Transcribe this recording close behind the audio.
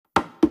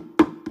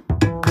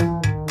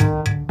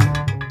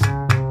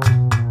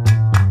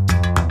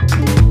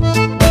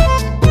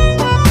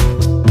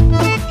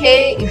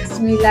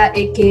Camila,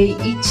 aka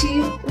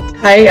Ichi.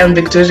 Hi, I'm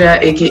Victoria,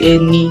 aka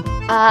Ni.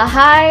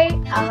 Hi,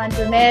 I'm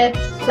Antoinette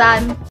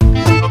San.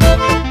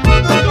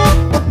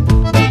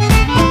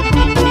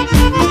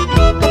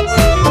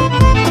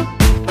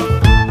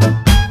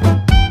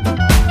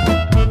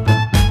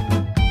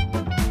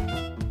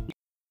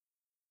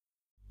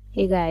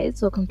 Hey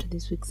guys, welcome to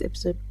this week's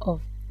episode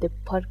of the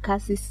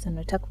podcast. This is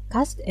an otaku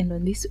cast, and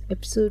on this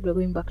episode, we're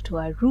going back to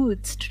our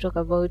roots to talk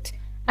about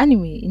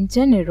anime in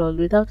general,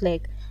 without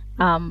like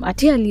a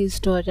tier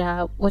list or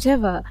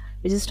whatever.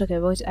 We're just talking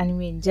about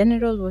anime in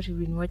general, what we've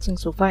been watching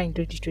so far in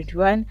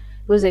 2021.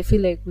 Because I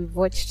feel like we've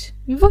watched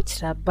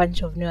a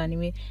bunch of new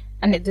anime,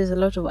 and there's a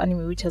lot of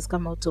anime which has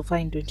come out so far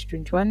in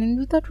 2021, and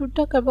we thought we'd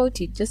talk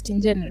about it just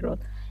in general,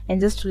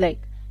 and just to like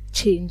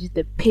change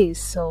the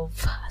pace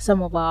of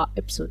some of our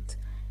episodes.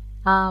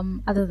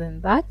 Other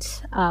than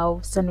that,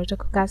 our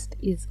Sanotaku cast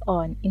is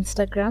on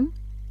Instagram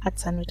at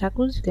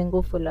Sanotakus. You can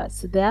go follow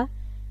us there.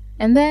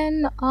 And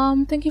then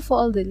thank you for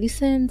all the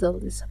listens, all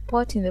the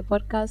support in the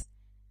podcast,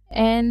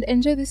 and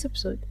enjoy this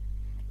episode.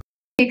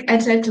 I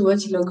tried to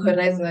watch Log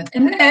Horizon,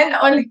 and then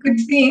all I could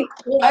see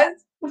was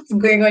what's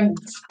going on in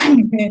this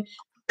anime.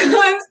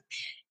 Because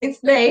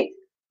it's like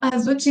I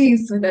was watching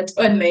so that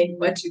online,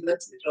 but without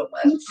the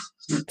romance.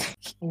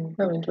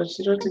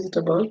 What is it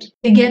about?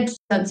 They get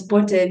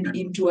transported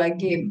into a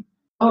game.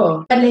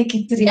 Oh, But like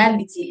it's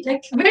reality.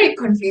 Like very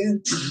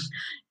confused.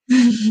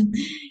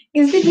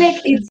 Is it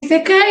like it's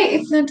isekai?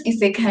 It's not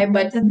isekai,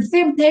 but at the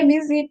same time,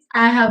 is it?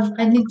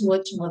 I need to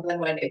watch more than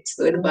one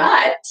episode,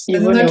 but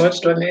you've only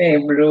watched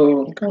one,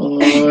 bro. Come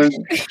on. I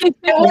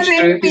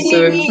wasn't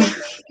feeling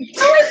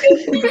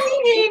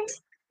it.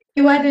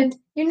 You weren't.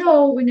 You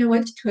know, when I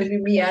watched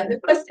Horimiya, the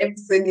first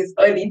episode is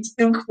all it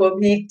took for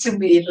me to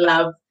be in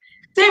love.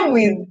 Same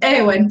with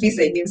One Piece.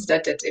 I didn't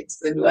start at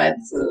episode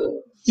 1,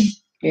 so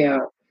Yeah,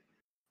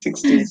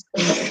 60s.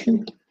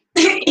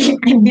 I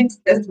didn't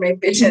test my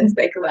patience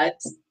like that.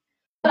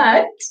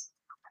 But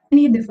I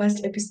need the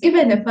first episode.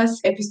 Even the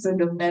first episode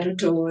of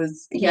Naruto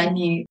was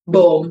Yani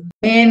bomb.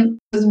 Man,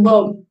 it was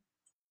bomb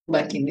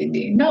back in the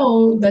day.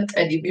 No, that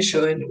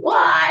animation.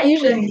 Why?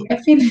 Usually, I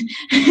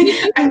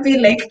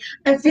feel like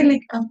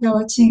after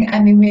watching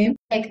anime,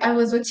 like I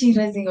was watching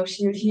Rising of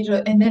Shield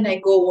Hero, and then I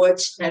go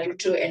watch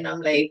Naruto, and I'm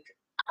like,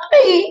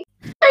 hey,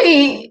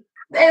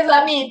 there's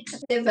a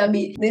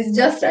bit. There's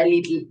just a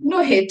little.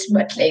 No hate,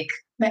 but like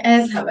my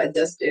eyes have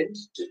adjusted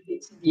to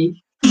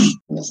HD.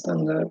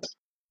 Understand that.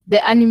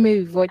 The anime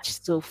we've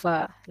watched so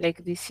far,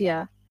 like this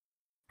year.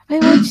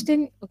 Have I watched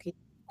any? Okay,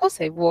 of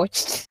course I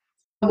watched.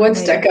 I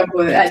watched a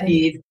couple and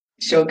pretend.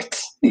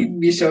 shocked. You'd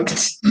be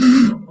shocked.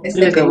 I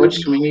feel like I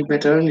watched many,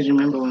 but I only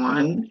remember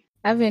one.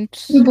 I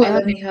haven't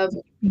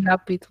been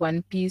up with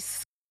One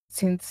Piece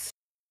since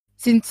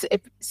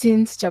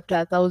chapter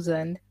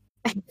 1000.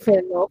 I fell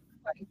off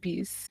One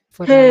Piece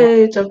for a while.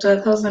 Hey, chapter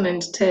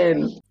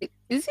 1010.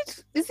 Is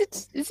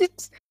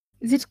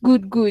it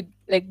good?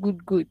 Like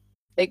good?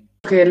 Like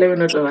Okay, let me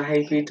not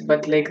overhype it,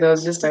 but like there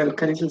was just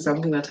currently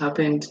something that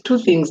happened. Two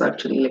things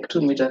actually, like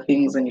two major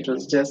things, and it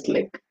was just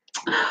like,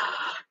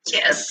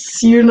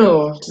 yes, it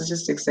was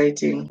just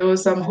exciting. There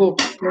was some hope.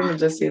 Let me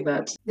just say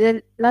that.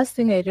 the last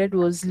thing I read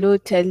was Lo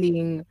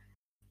telling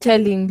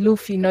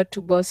Luffy not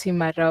to boss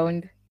him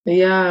around.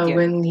 Yeah, Yeah.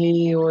 when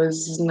he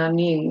was when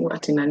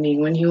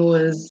he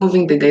was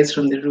moving the guys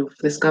from the roof,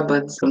 the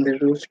scabbards from the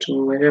roof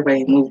to wherever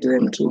he moved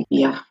them to.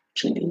 Yeah,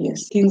 actually,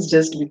 yes. Things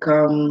just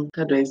become,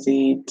 how do I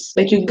say it?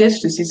 Like you get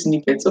to see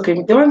snippets. Okay,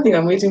 the one thing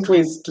I'm waiting for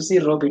is to see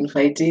Robin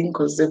fighting,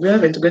 because we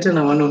haven't gotten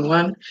a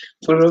one-on-one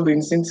for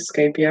Robin since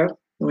Skypia,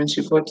 when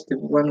she fought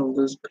one of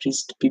those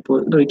priest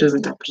people. No, it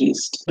wasn't a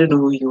priest. I don't know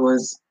who he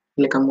was.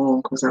 Like a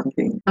monk or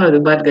something. One of the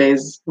bad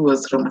guys who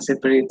was from a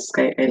separate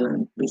Sky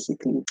Island,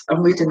 basically.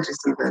 I'm waiting to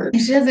see that.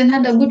 She hasn't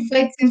had a good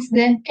fight since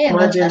then.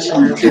 Imagine she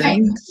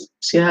hasn't.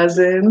 She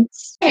hasn't.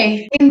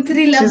 Hey, in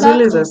Thriller She's Bark.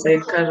 always a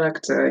side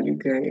character, you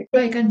guys.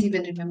 I can't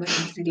even remember in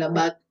Thriller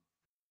Bark.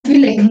 I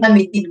feel like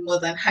Nami did more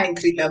than her in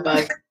Thriller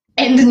Bark.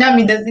 And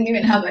Nami doesn't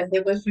even have a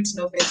devil fruit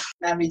novel.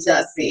 Nami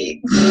just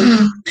saying.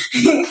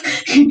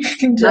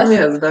 Nami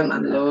has done a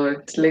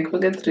lot. Like,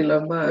 forget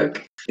Thriller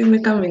Bark. In the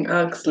coming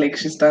arcs, like,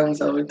 she stands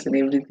out and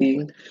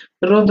everything.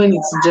 Robin,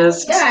 it's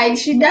just... Yeah,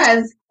 she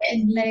does.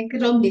 And like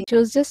Robin. She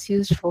was just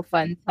used for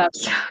fun.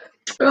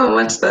 How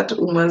much that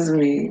umas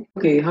me.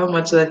 Okay, how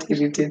much that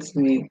irritates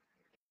me.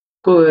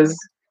 Because...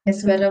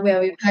 Yes,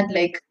 where we've had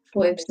like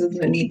 4 episodes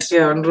on it.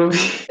 Yeah, on Robin.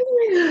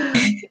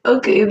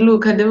 Okay,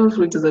 look, a devil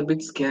fruit is a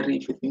bit scary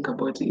if you think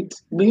about it.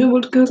 Being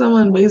able to kill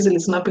someone by easily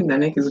snapping their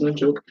neck is no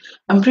joke.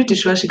 I'm pretty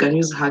sure she can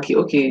use haki.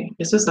 Okay,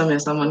 I saw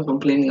someone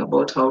complaining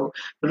about how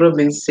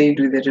Robin stayed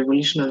with the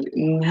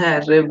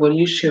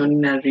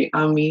revolutionary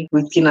army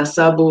with Kina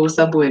Sabo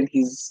and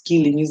his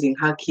skill in using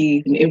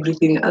haki and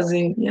everything. As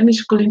in, Yani,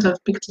 she couldn't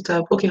have picked it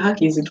up. Okay,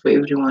 haki isn't for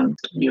everyone,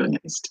 to be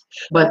honest.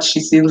 But she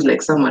seems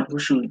like someone who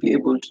should be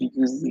able to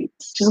use it.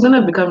 She's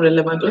gonna become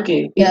relevant.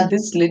 Okay, in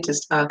this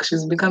latest arc,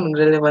 she's becoming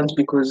relevant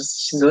because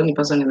she's the only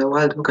person in the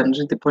world who can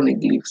read the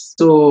poneglyphs.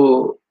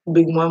 So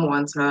Big Mom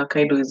wants her.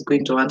 Kaido is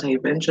going to want her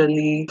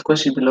eventually. Of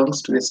course, she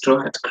belongs to the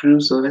Straw Hat crew,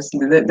 so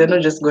obviously they're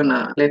not just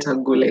gonna let her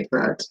go like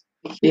that.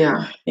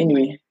 Yeah.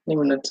 Anyway, let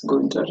me not go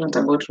into a rant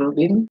about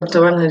Robin.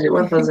 Chapter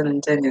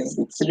 1010 is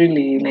it's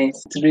really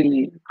nice. It's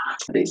really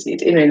they say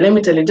it. Anyway, let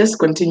me tell you, just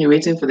continue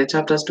waiting for the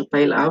chapters to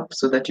pile up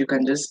so that you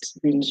can just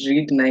binge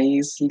read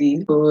nicely.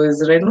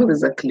 Because right now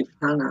there's a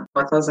cliffhanger.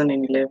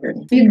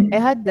 1011. I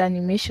heard the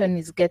animation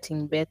is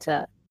getting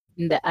better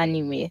in the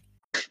anime.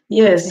 So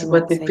Yes, I'm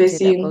but the excited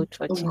pacing, about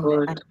oh watching the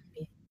god,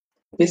 anime.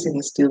 pacing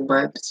is still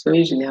bad. So I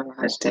usually have a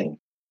hard time.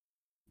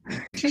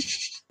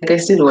 Like I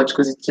still watch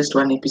because it's just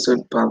one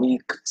episode per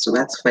week, so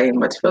that's fine.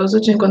 But if I was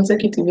watching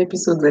consecutive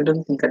episodes, I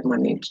don't think I'd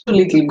manage. So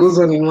little goes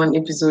on in one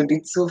episode.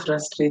 It's so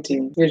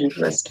frustrating, very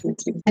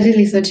frustrating. I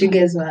really thought you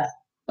guys were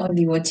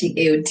only watching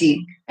AOT.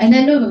 And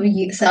I know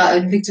we saw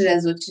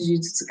Victoria's watching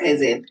Jujutsu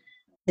Kaisen.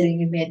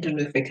 Telling me, I don't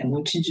know if I can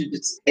watch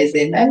Jujutsu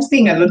Kaisen. I'm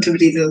seeing a lot of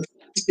reasons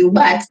to do,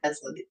 but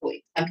that's not the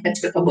point. I'm here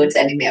to talk about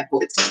anime I've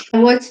watched. I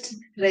watched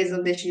Rise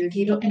of the Shield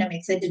Hero, and I'm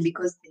excited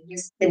because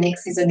the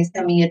next season is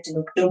coming out in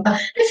October.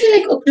 I feel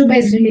like October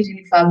is really,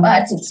 really far,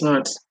 but It's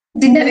not.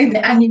 considering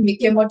the anime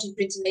came out in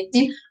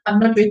 2019, I'm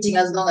not waiting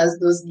as long as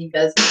those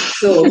niggas.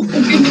 So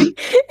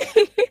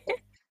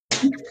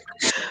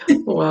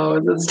Wow,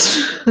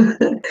 that's true.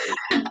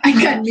 I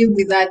can't live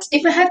with that.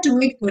 If I had to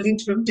wait for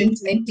it from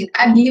 2019,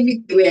 I'd leave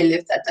it the way I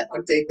left Attack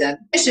on Titan.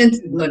 Patience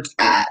is not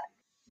a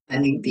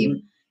running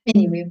theme.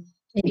 Anyway,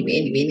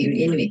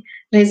 anyway.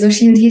 Rise of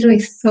Shield Hero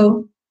is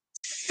so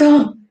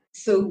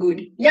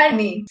good.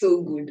 Yani,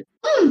 so good.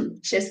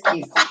 Chef's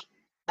kiss.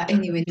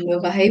 Anyway, you're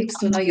overhyped,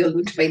 so now you're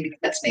going to find it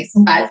that's nice.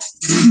 But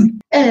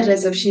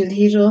Rise of Shield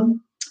Hero,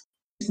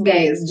 this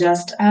guy is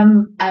just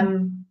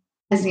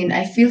as in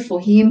I feel for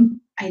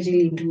him. I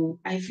really do.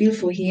 I feel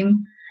for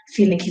him. I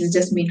feel like he's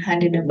just been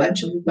handed a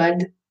bunch of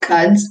bad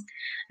cards.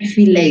 I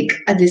feel like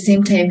at the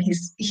same time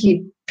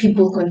he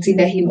people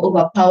consider him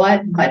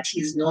overpowered, but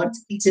he's not.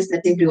 It's just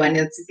that everyone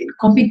else is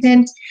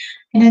incompetent.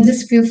 And I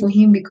just feel for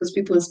him because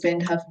people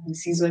spend half of the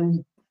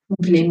season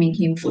blaming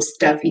him for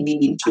stuff he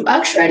didn't do.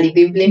 Actually,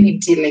 they blame him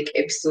till like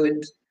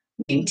episode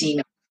 19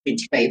 or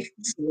 25.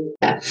 So,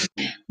 yeah.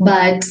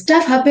 But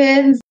stuff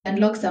happens,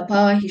 unlocks a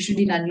power he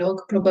shouldn't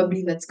unlock.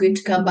 Probably that's going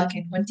to come back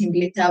and haunt him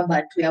later,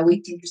 but we are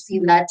waiting to see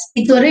that.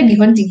 It's already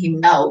haunting him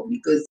now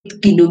because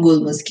Kidogo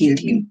almost killed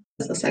him.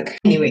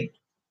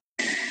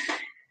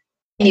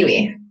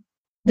 Anyway,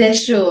 the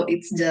show,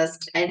 it's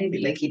just, I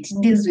really like it.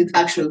 It deals with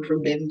actual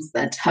problems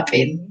that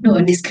happen.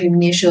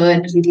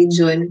 Discrimination,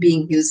 religion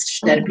being used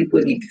to turn people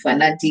into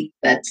fanatic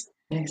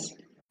Yes.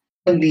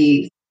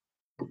 only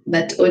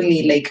that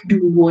only like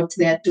do what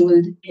they are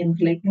told and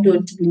like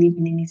don't believe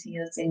in anything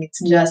else. And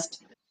it's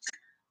just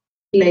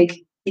like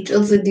it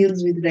also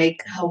deals with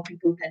like how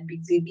people can be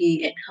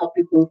greedy and how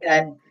people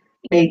can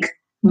like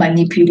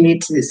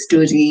manipulate the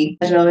story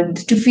around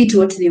to fit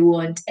what they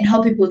want and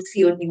how people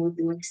see only what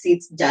they want to see.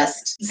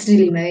 It's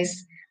really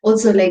nice.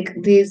 Also, like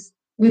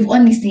we've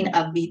only seen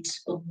a bit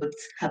of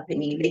what's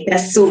happening. Like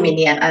there's so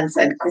many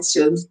unanswered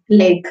questions.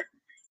 Like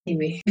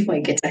anyway, before I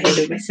get ahead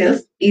of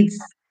myself,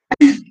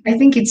 I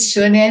think it's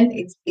shonen,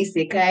 it's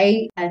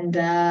isekai, and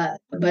a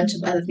bunch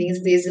of other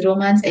things. There's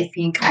romance, I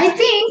think.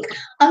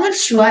 I'm not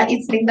sure.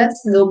 It's like that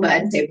slow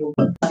burn type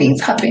of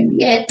things happened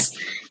yet,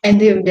 and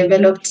they've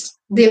developed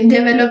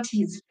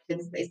his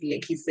friends,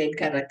 like his side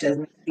characters.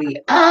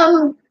 Mostly.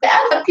 The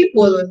other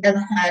people on the other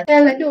hand,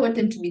 well, I don't want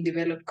them to be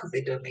developed because I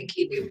don't like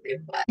any of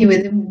them. But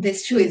anyway, the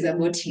show is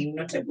about him,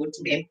 not about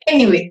them.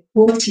 Anyway,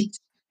 watch it.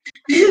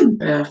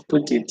 I have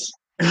put it.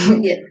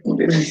 Yeah.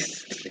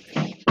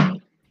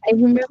 I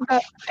remember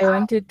I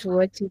wanted to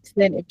watch it,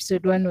 then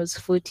episode 1 was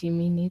 40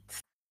 minutes.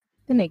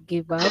 Then I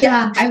gave up.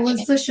 Yeah, I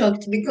was so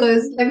shocked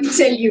because let me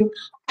tell you,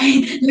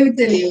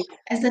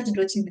 I started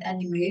watching the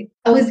anime.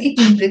 I was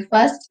eating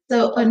breakfast.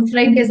 So on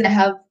Fridays I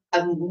have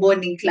a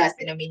morning class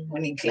and I'm in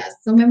morning class.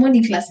 So my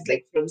morning class is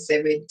like from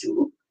 7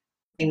 to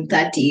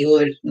 9:30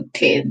 or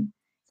 10.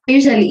 I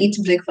usually eat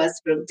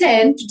breakfast from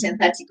 10 to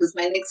 10:30 because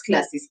my next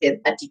class is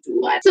 10:30 to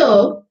 1.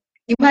 So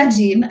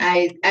imagine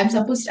I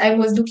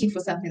was looking for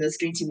something that's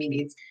 20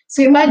 minutes.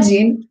 So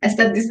imagine I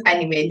start this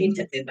anime, I didn't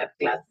attend that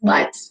class.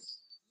 But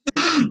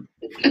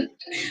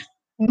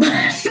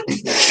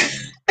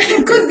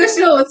because the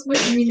show was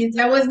 40 minutes,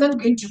 I was not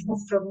going to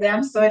move from there.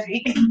 I'm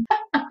sorry.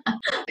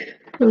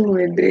 Oh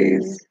my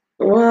days.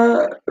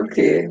 Well,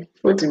 okay.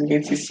 40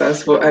 minutes is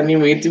as for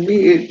anime to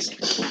be it.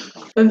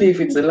 Only if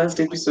it's the last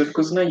episode,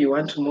 because now you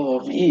want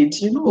more of it.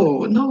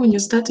 Now when you're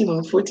starting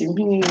on 40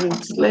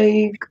 minutes,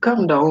 like,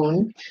 calm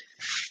down.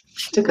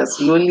 Take it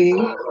slowly.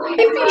 I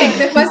feel like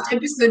the first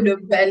episode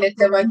of Violet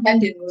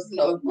Evergarden was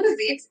long. Was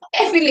it?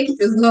 I feel like it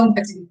was long,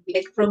 but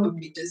like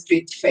probably just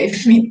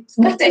 25 minutes.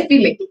 But I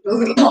feel like it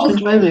was long.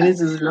 25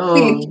 minutes is Really,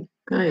 long.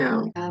 I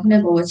am. I've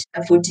never watched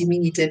a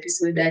 40-minute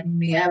episode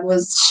anime. I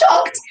was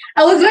shocked.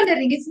 I was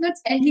wondering it's not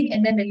ending,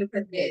 and then I look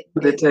at The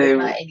the timer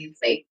time. and it's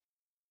like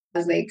I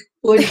was like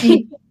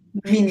 40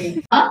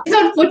 minutes. Huh? It's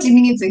not 40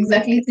 minutes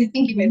exactly. It's I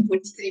think even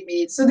 43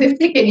 minutes. So they've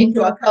taken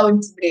into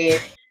account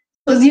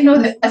Because you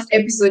know the first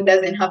episode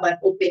doesn't have an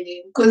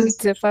opening. Because It's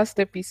the first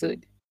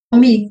episode. for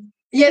me,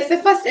 yes, the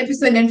first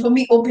episode, and for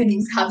me,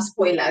 openings have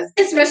spoilers,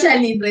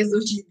 especially in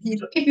Resoshi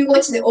Hero. If you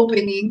watch the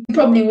opening, you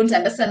probably won't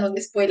understand what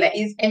the spoiler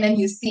is, and then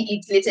you see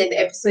it later in the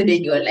episode,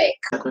 and you're like,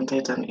 Attack on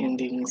Titan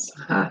endings.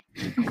 Yeah,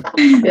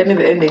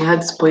 the ending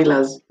had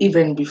spoilers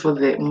even before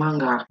the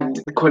manga had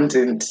the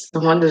content.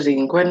 I'm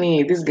wondering,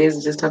 Kwani, these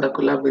guys just had a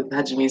collab with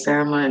Hajime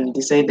Sayama and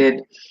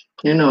decided,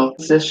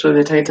 let's just show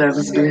the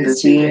Titans doing the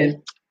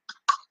scene.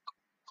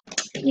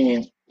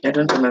 Anyway, I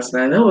don't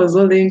understand. That was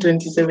all in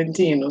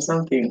 2017 or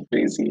something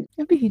crazy.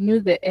 Maybe he knew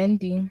the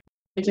ending.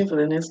 Waiting for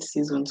the next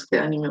season, so the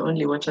anime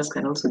only watchers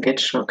can also get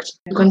shocked.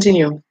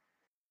 Continue.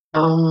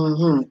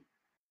 I'll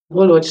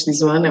watch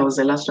this one. I was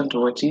the last one to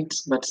watch it,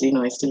 but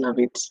I still have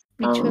it.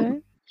 Which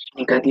one?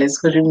 Regardless,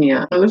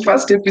 Horimia. On the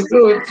first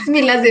episode,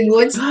 Smil hasn't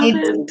watched what it.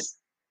 happened?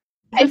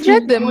 I I've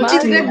read the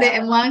She's read manga.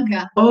 the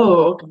manga.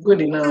 Oh, okay, good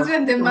She's enough.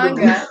 read the Good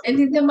manga. enough. And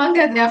in the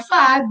manga, they're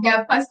far,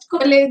 they're past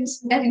college,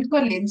 they're in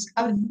college.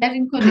 They're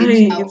in college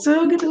Hi, now.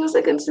 so we're getting a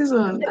second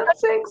season. That's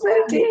so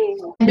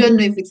exciting. I don't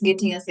know if it's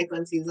getting a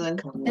second season.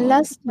 Come The on.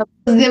 last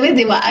Because the way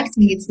they were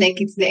acting, it's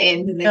like it's the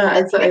end. Like Yeah,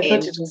 that's the I thought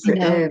end. it was You the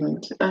know?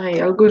 end.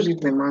 I'll go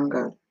read the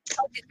manga.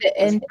 how did the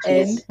end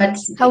end? But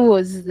How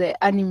was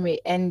the anime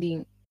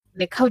ending?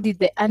 Like how did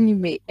the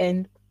anime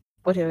end?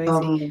 Whatever I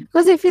say.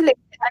 Because I feel like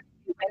the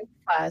anime went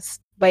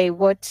fast by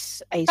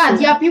what I saw.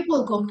 yeah,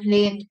 people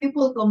complained.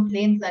 People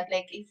complained that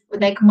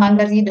if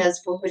manga readers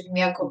for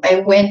Hojime, I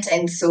went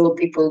and saw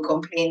people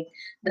complain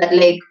that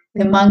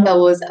the manga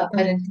was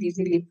apparently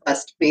really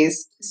fast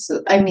paced.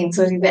 So I mean,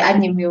 sorry, the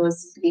anime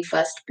was really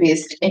fast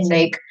paced, and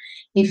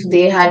if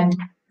they had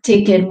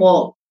taken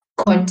more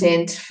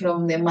content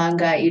from the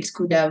manga, it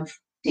could have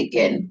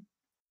taken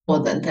more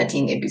than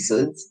 13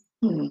 episodes.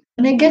 Hmm.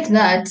 And I get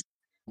that.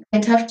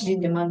 I'd have to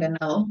read the manga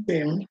now.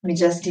 Same. We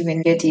just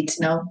even get it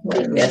now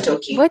while we are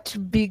talking. What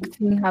big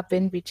thing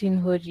happened between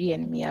Hori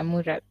and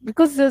Miyamura?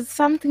 Because there's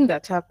something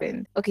that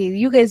happened. Okay,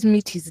 you guys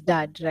meet his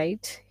dad,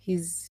 right?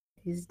 His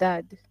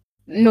dad.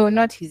 No,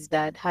 not his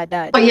dad, her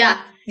dad. Oh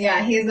yeah,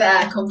 he's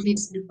a complete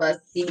super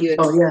idiot.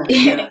 Oh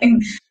yeah.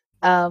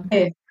 Um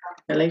Hey,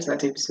 I liked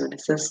that episode.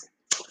 It's just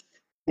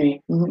anyway.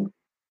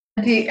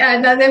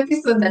 Another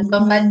episode that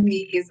bombarded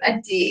me is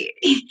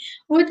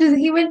what is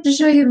he went to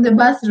show him the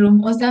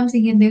bathroom or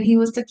something, and then he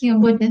was talking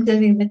about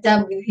entering the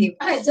tub with him.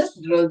 I just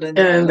rolled on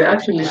And they the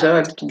actually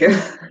showered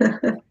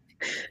together.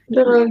 The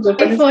I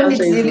Japanese found it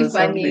culture is really or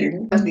funny.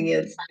 something. Nothing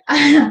else.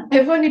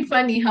 I found it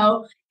funny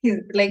how his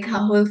her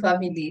whole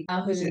family,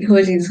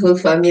 Hori's whole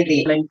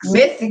family, Likes.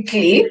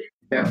 basically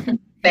Yeah.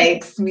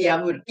 likes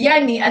Miyamura.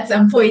 Yani, at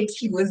some point,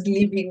 he was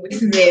living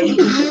with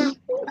them.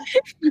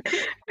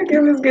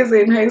 Again, these guys are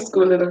in high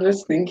school, and I'm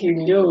just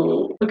thinking,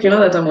 yo, okay, now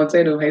that I'm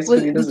outside of high school,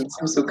 was it doesn't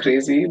seem so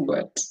crazy,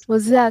 but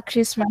there a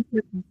Christmas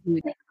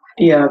episode?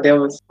 yeah, there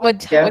was.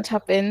 Yeah, What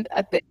happened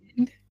at the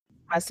end?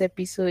 Last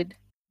episode.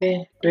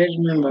 do I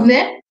remember?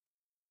 Then,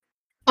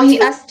 oh,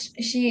 he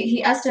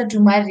asked her to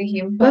marry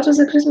him. That was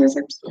a Christmas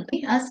episode.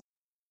 He asked,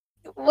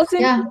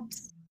 Wasn't yeah.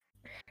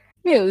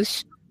 it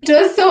was It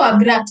was so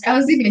abrupt. I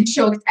was even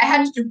shocked. I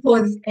had to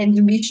pause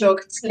and be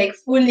shocked,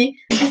 fully.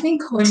 I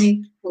think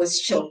Holly was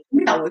shocked.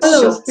 I was All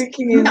I was shocked.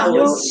 thinking is, I yo,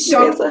 was you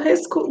guys shocked. are high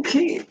school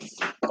kids.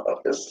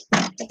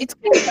 it's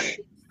kind of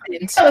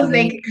makes sense I to was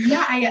me. like,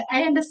 yeah,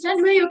 I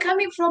understand where you're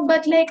coming from,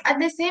 but at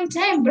the same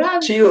time,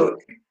 bruh, Chill.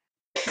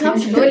 come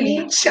slowly.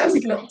 Come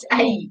slow.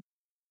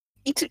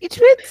 It made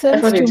I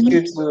sense found to it me.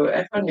 cute though.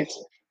 I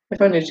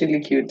found it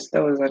really cute.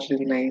 That was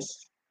actually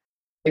nice.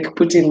 Like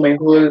putting my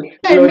whole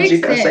Yeah, it makes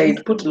logic aside,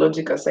 sense. put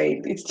logic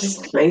aside. It's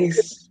just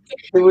nice.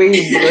 The way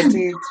he brought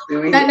it, the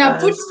way he Nana,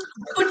 put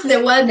asked. the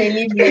world I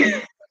live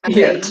in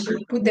Yeah, aside. true.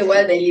 Put the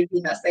world I live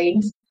in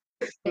aside.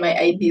 My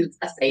ideals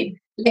aside.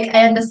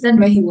 I understand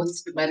why he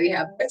wants to marry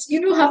her, but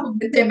half of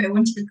the time I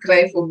want to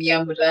cry for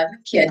Miyamura.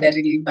 He had a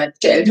really bad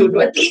childhood.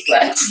 What is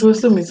that? He was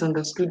so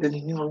misunderstood and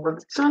he got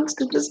the chance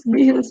to just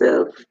be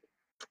himself.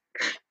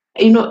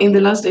 In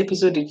the last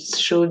episode, it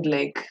showed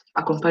like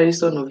a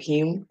comparison of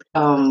him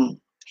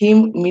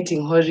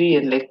meeting Hori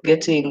and like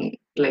getting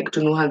like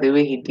to know her the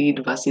way he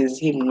did versus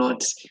him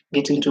not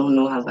getting to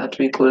know her that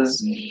way because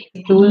he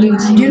wouldn't.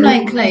 Do you know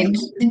I cried?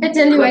 Did I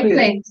tell you I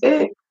cried?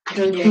 Eh, I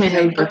told you may I I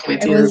held cried. back my I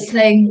was tears.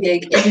 crying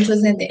and it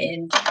wasn't the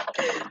end.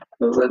 I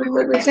was holding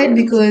back my I cried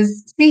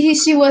tears.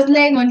 because she was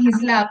lying on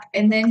his lap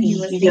and then he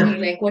was Yeah,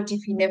 thinking what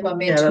if he never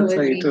met yeah, that's how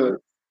Hori? it was.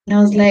 And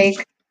I was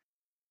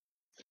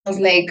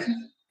like,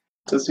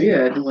 It was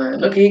weird,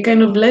 man. Okay, he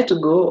kind of let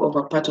go of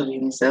a part of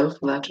himself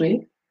that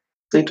way,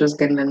 so it was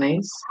kind of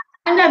nice.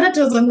 and now that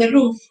was on the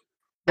roof.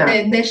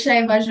 Yeah. The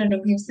shy version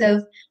of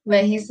himself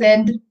where he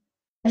said,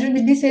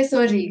 Did he say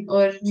sorry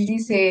or did he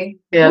say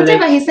Yeah,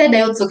 whatever like he said?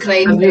 I also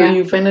cried have there.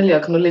 you finally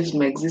acknowledged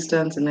my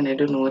existence, and then I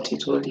don't know what he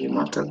told him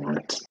after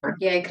that.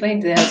 Yeah, I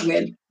cried there as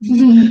well.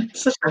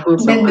 Such a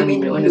wholesome Then the anime,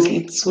 wind honestly. blew.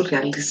 It's so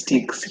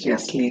realistic,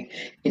 seriously.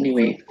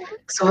 Anyway,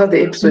 so how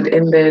the episode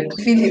ended,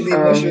 Feel his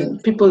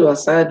emotions. people were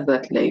sad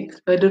that, like,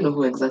 I don't know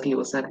who exactly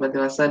was sad, but they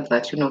were sad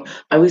that,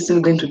 are we still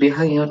going to be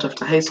hanging out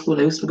after high school?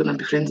 Are we still going to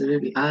be friends the way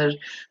we are?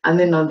 And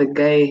then now the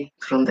guy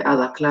from the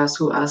other class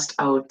who asked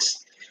out,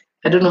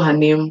 I don't know her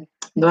name,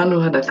 the one who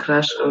had a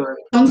crush on,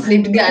 Long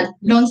sleeved girl.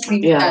 Long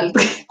sleeved yeah.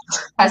 girl.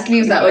 Her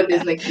sleeves are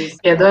always like this.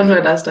 Yeah, the one who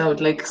had asked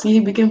out, like, see, he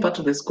became part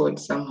of the squad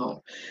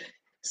somehow.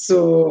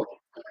 So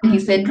He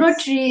said road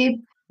trip.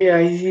 yeah,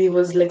 he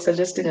was like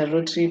suggesting a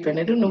road trip, and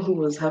I don't know who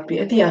was happy.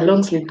 I think a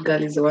long sleeved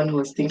girl is the one who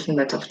was thinking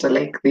that after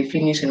like they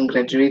finish and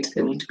graduate,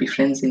 they won't be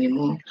friends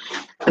anymore.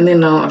 And then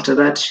now after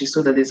that, she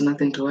saw that there's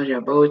nothing to worry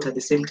about. At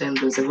the same time,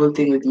 there was a whole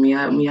thing with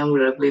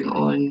Miyamura going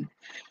on.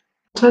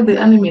 So the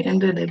anime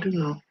ended, I don't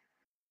know.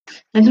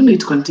 I don't know.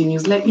 It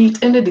continues like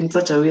it ended in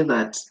such a way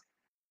that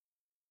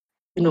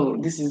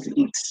this is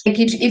it. Like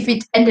if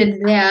it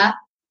ended there,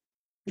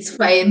 it's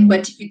fine.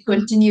 But if it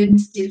continued,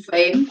 it's still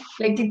fine.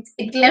 Like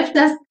it left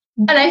us.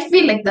 But I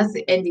feel like that's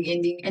the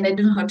ending, and I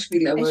don't know how to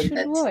feel I about should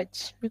that.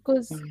 watch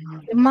because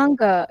Mhm. the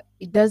manga,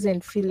 it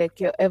doesn't feel like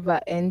you're ever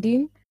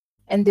ending.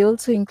 And they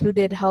also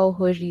included how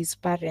Hori's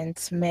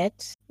parents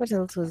met. What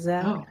else was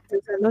there? Oh.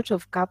 There's a lot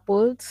of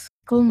couples.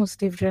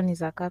 Almost everyone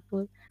is a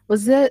couple.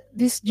 Was there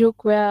this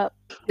joke where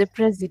the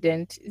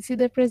president, is he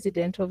the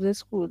president of the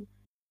school?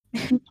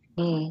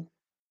 Mm.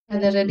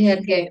 The red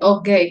haired guy. Oh,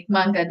 guy.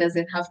 Manga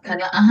doesn't have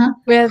color.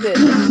 Where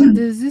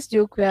there's this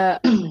joke where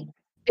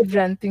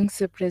everyone thinks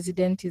the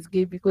president is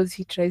gay because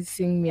he tries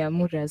seeing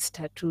Miyamura's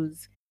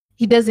tattoos.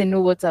 He doesn't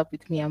know what's up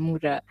with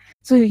Miyamura.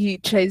 So he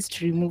tries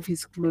to remove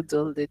his clothes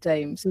all the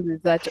time. So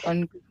there's that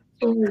ongoing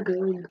Oh my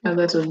god. And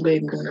that was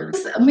going on.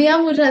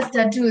 Miyamura's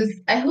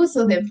tattoos. I who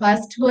saw them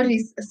first.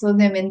 Horis saw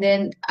them, and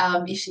then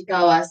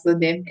Ishikawa saw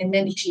them, and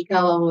then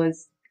Ishikawa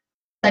was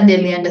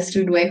suddenly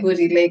understood why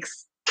Hori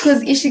likes.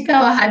 Because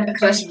Ishikawa had a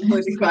crush on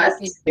Hori thing.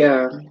 first,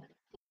 Yeah.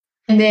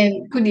 and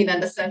then couldn't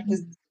understand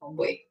who's this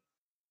boy.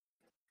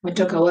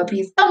 Kutoka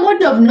wapi? Some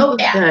out of nowhere.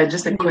 Yeah,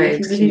 just a Anyway, quiet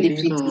he's kid, really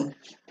pretty.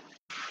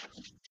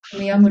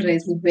 Miyamura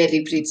is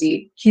very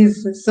pretty.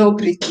 He's so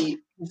pretty,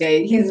 guy.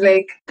 He's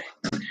like,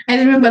 I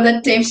remember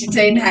that time she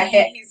tied his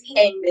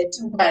hair in the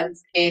two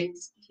bands, and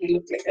he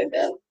looked like a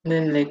girl. And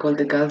then like all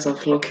the girls are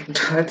flocking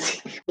towards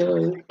him.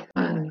 So,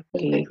 man, I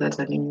like that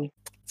anime.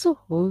 So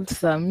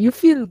wholesome. You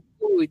feel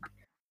good.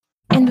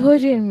 And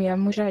Hori and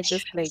Miyamura are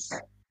just like,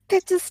 they're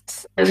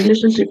just, The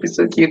relationship is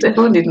so cute. I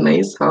found it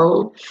nice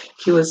how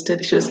she was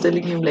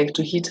telling him like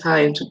to hit her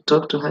and to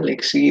talk to her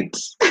like shit.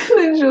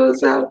 And she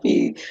was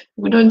happy.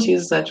 We don't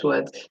use such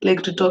words.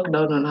 Like to talk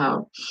down on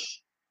her.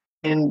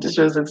 And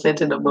she was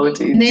excited about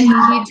And it. then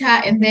he hit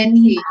her, and then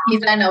he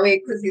ran away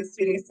because he was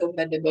feeling so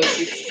bad about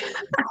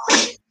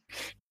it.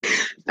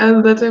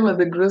 And that time at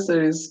the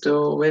grocery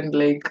store when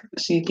like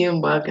she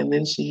came back and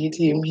then she hit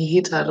him, he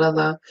hit her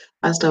rather,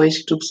 asked her why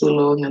she took so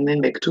long and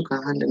then like took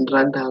her hand and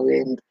dragged her away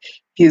and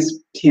his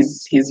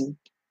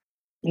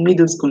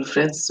middle school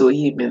friends saw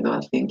him and they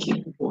were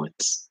thinking, what?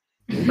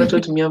 Is that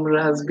what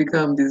Miyamura has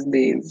become these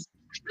days?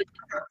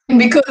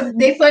 Because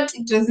they thought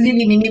it was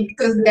really meaning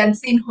because they had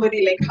seen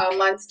Hori like her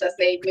monster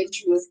side when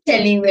she was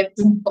telling them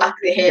to back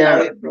the hell Yeah.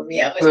 away from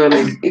me. So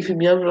like if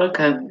Miyamura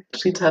can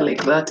treat her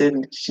like that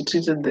and she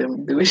treated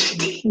them the way she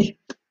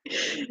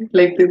did,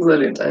 like things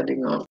aren't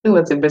adding up. I think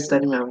what's the best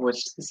anime I've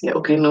watched this year?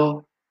 Okay,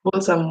 no.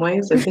 Wholesome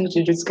wise, I think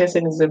Jujutsu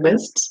Kaisen is the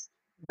best.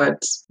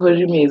 But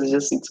Horime is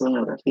just its own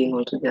other thing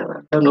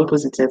altogether. On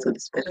opposite sides of the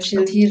spectrum.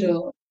 Shield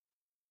Hero,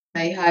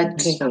 I had I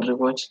think I'll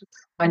rewatch it.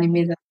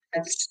 anime that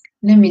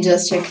let me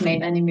just check my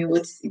anime,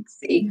 what's it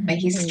saying, my let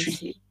me history.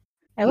 see.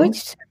 I Hmm?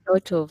 watched a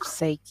lot of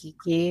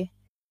Psyche.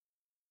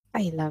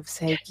 I love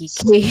Psyche. You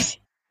Such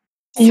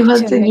had a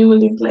said nice. you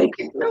wouldn't like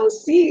it. No,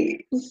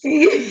 see.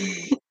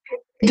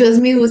 It was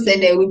me who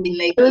said I wouldn't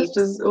like That it.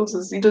 was also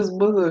it was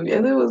both of you. I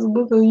thought it was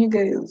both of you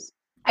guys.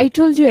 I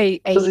told you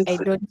Because I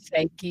it's don't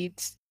like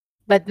it.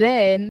 But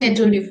then I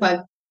told you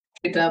fuck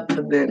it up.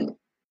 then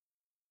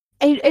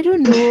I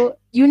don't know.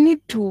 You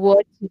need to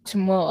watch it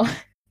more.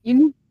 You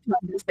need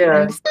to yeah.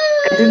 understand.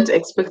 I didn't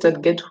expect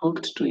I'd get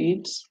hooked to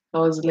it. I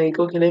was like,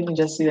 okay, let me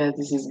just see where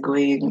this is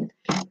going.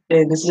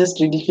 And it's just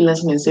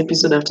ridiculousness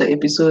episode after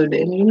episode.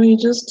 And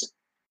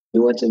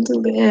you watch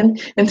until the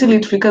end, until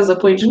it figures a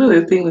point. You know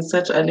the thing with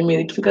such anime,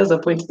 it figures a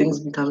point things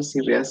become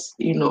serious.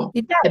 It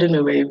I does. don't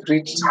know where you've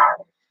reached.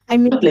 I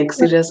mean, Not like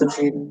serious as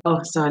in, oh,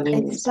 so I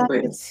let me spoil.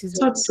 started It's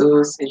season not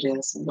so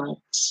serious, but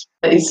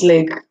it's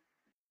like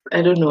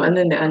I don't know. And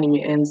then the anime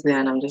ends there,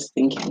 and I'm just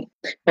thinking.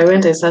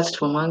 I searched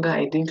for manga,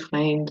 I didn't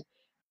find.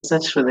 I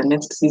searched for the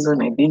next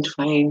season, I didn't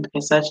find. I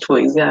searched for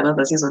is there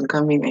another season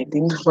coming, I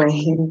didn't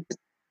find.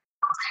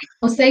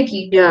 Oh,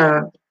 Psyche.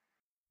 Yeah,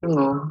 I don't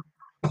know.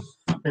 I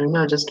don't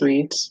know, I'll just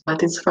wait.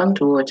 But it's fun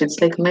to watch. It's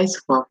like nice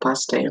for a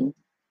pastime,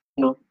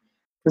 you know,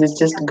 because it's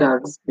just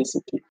gags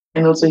basically.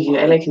 And also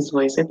I like his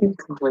voice. I think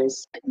the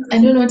voice. I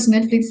don't know what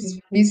Netflix is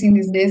producing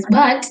these days,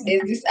 but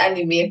there's this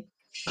anime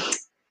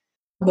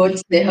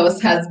about the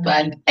house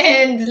husband,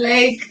 and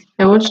like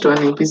I watched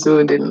one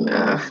episode and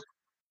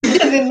it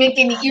doesn't make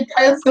any. It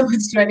I also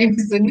watched one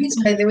episode, which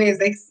by the way is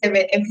like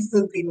 7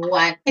 episodes in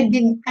one.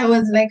 I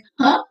was like,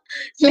 huh?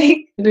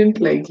 Like I didn't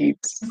like it.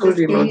 the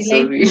Sorry, not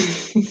story, like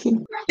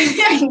sorry.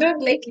 I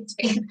don't like it.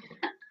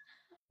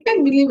 I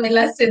can't believe I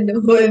lasted the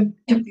whole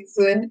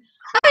episode.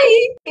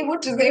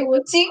 What was I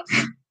watching?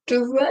 It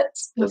was what?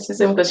 That's the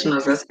same question I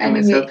was asking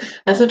myself. Anime.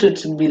 I thought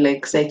it would be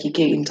like Psyche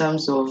K in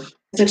terms of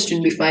I thought it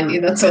would be funny.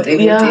 That's what I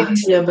yeah, wanted.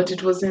 yeah, but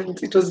it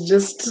wasn't. It was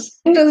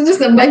just It was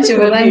just a I bunch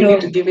think of maybe you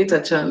need to random. give it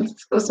a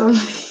chance or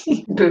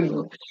something. I don't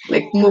know.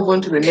 Like move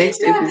on to the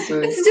next Yeah,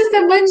 episode. it's just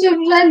a bunch of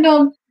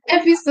random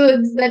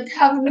episodes that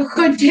have no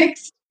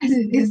context.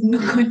 There's no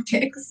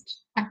context.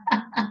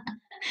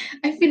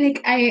 I feel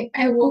like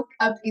I woke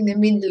up in the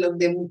middle of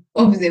the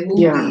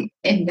Yeah. movie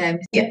and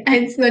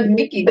it's not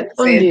making sense.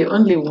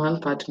 Only one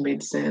part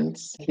made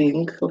sense, I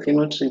think. Okay,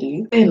 not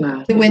really.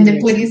 Nah, it When didn't the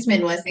make sense.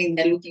 policemen were saying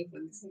they're looking for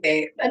this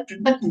guy,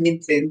 that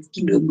made sense.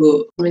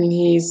 Kidogo. When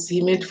he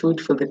made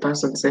food for the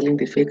person selling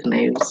the fake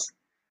knives.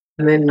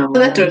 And then So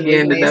that one he was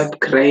ended nice. up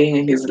crying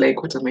and he's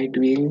like, what am I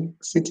doing?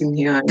 Sitting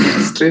here in a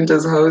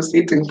stranger's house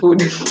eating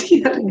food and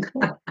tearing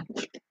up.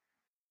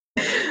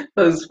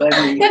 That was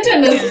funny. That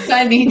one was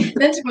funny.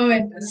 That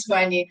moment was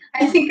funny.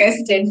 I think I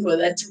stayed for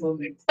that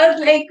moment. I was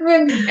like,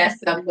 maybe there's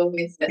some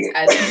moments that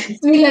are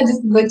Mila,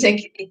 just go check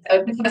it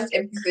out. The first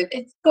episode.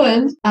 It's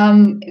called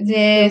The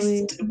the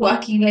way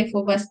working life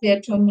of a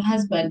stay-at-home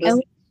husband or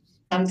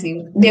I,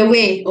 something. The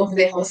way of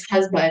the house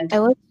husband. I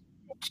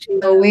watched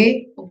it, The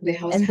way of the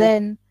house and husband.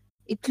 then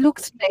it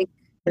looks like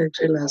The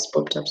trailer has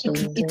popped up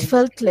somewhere. it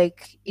felt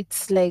like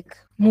it's like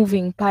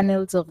moving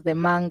panels of the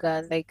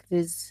manga, like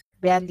there's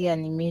barely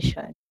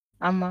animation.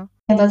 Ama.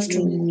 Yeah, that's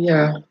true.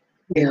 Yeah,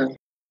 yeah,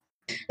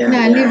 yeah,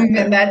 Nah, leave yeah.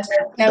 even that.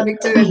 Now,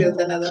 Victoria, there's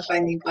another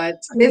funny part.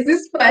 There's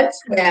this part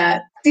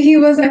where he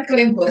was a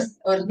crime boss,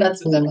 or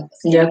that's what another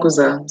story.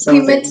 Yakuza,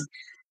 He met, something.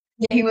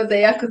 yeah, he was a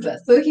yakuza.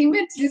 So he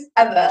met this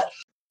other.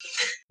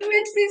 He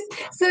met this.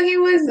 So he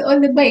was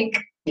on the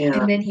bike, Yeah.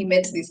 and then he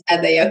met this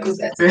other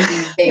yakuza. So he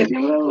I dived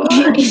remember.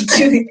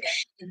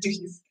 into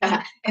his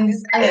car, and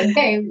this other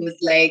guy was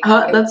like,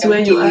 That's "I'll where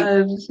you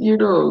kill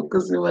you." are,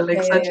 because they were like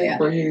Yeah, yeah, searching yeah.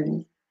 for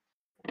him.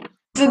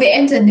 So they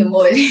entered the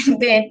mall.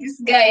 Then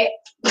this guy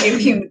gave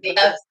him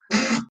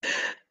gloves.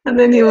 And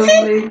then he was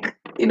like,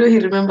 he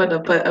remembered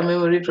a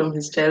memory from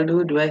his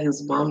childhood where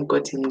his mom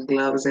got him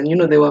gloves, and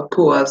they were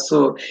poor,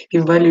 so he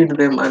valued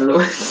them a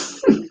lot.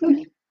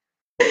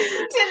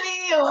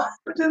 Telling you.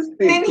 Just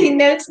Then he thinking.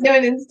 knelt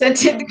down and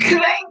started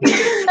crying.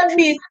 It was a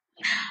bit.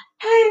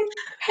 Hi,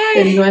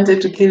 And he hi.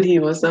 wanted to kill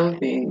him or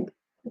something.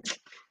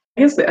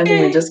 I guess the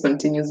anime just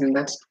continues in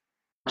that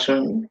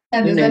fashion.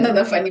 And there's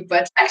another funny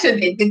part.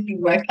 Actually, I take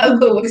it back. I'll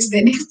go watch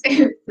the next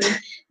episode.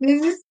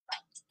 There's this,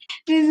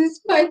 there's this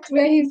part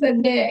where he's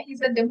at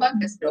the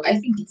manga store. I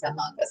think it's a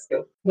manga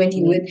store when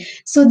he went.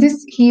 So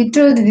he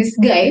told this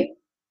guy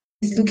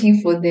he's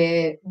looking for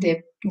the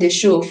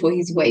show for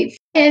his wife,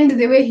 and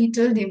the way he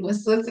told him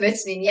was so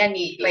threatening.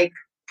 Yani, like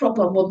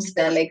proper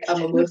mobster. Like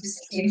I'm about to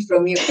steal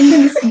from you. And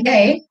then this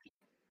guy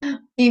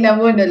in a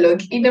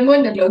monologue,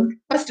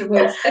 first of all,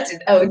 it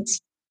started out,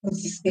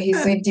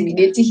 he's so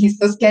intimidating, he's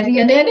so scary,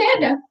 yada, yada,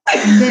 yada.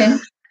 And then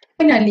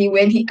finally,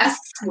 when he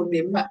asks for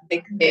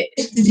like the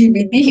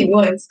DVD he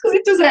wants, because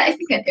it was, I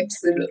think, an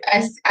episode,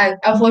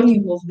 a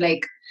volume of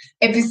like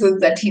episodes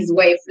that his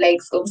wife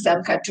likes of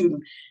some cartoon.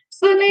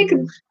 So, like,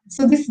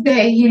 so this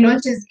guy, he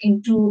launches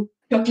into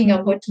talking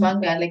about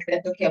manga like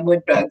they're talking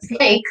about drugs.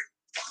 Like,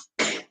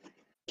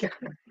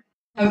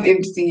 have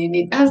everything you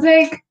need. I was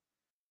like,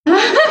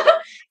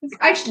 it's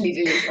actually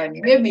really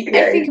funny. Maybe I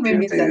Yeah, think it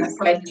maybe it's an is.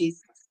 acquired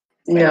taste.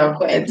 It's an Yeah, I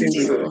acquired think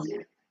taste. so.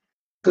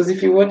 Because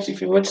if you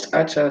watched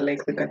Archer,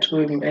 like the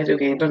cartoon,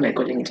 okay, I don't like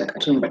calling it a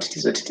cartoon, but it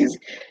is what it is.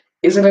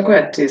 It's an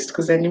acquired taste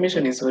because the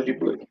animation is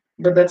horrible.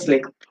 But that's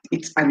like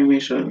it's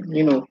animation.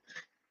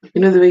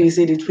 The way you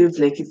said it feels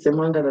like it's the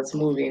manga that's The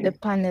moving.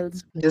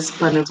 panels. Just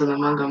panels on the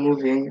manga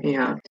moving.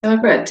 Yeah. It's an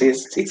acquired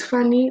taste. It's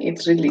funny,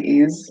 it really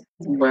is.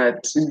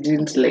 But it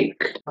didn't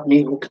like have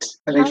me hooked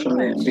right How from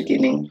the much?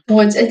 beginning.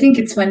 Watch. I think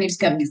it's funny to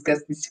come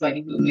discuss these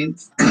funny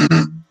moments.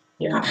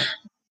 Yeah.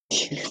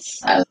 Yes.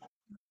 I'll,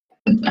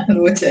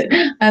 I'll watch it.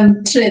 I'll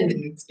try the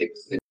next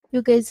episode.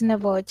 You guys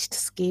never watched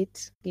Skate?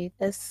 Skate,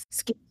 that's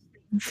Skate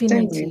Same with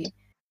Infinity.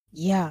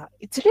 Yeah,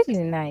 it's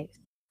really nice.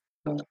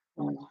 I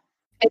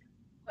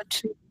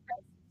watched it.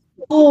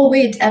 Oh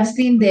wait, I've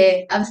seen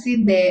a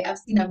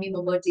meme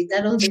about it.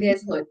 That all the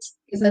guys hot.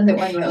 Is that the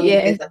one where all the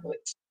Yes, guys are hot?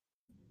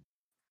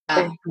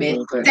 I Ah, man.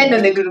 don't know. Send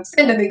on the group.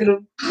 Send on the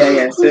group. Yeah,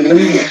 yeah. So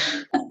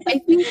I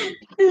think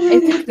I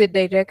think the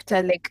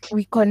director, like,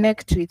 we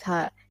connect with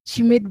her.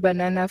 She made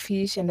banana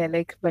fish and I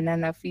like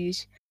banana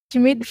fish. She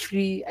made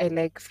free, I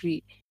like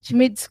free. She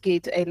made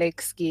skate, I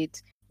like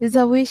skate. There's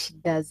a way she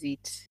does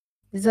it.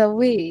 There's a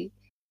way.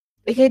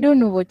 Like, I don't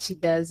know what she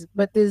does,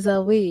 but there's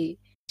a way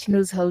she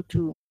knows how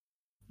to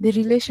the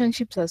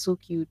relationships are so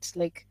cute.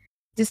 Like,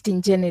 just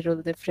in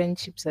general, the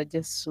friendships are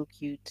just so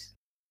cute.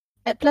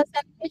 Plus,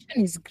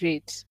 animation is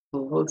great.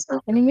 Oh, wholesome.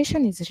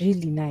 Animation is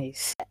really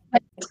nice.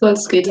 It's called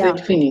Skate Yeah.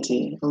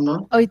 Infinity, you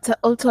know? Oh, it's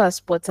also a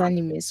sports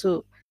anime.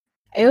 So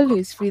I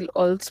always feel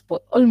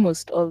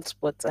almost all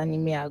sports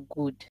anime are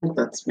good.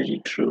 That's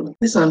very true.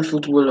 This one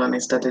football one I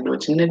started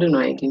watching. I don't know,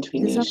 I didn't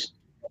There's some finish.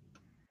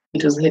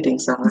 It was heading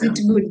Is somewhere. it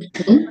good?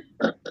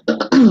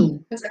 Hmm?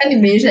 Because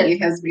anime usually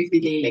has me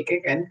feeling like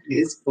I can't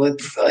play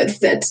sports. So it's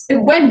that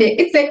one day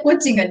it's like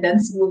watching a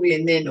dance movie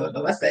and then all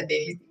of a sudden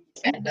you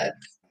can dance.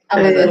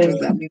 Eh,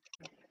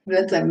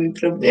 That's a big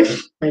problem.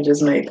 I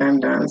just know I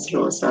can't dance,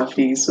 row,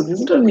 safi. So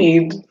there's no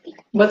need.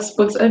 But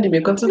sports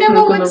anime, concept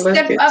Never would curriculum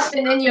step basket. up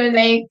and then you're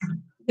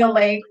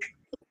like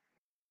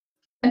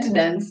can't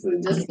dance. So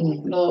just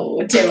no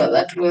whatever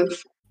that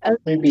was. Watching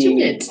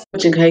Maybe it.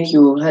 watching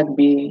Haikyuu had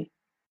me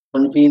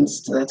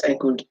convinced that I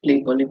could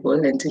play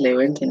volleyball until I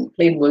went and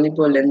played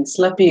volleyball, and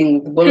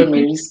slapping the ball on my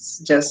wrists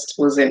just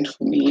wasn't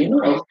for me. You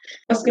know,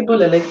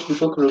 basketball I liked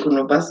before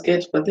Kurokono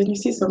basket, but then you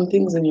see some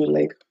things and you're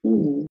like, Let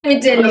me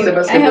tell Of course, the you, I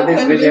basketball have there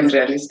is very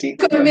unrealistic,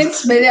 but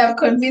I've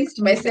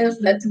convinced myself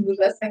that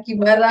Murasaki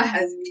Bara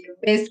has been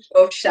best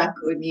of Shaq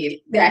O'Neal.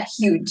 They are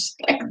huge.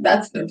 Like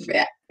that's not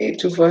fair.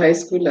 to for high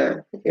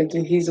schooler,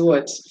 he's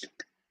what?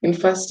 In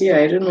first year,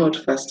 I don't know what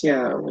first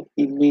year what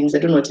it means. I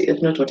don't know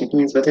not what it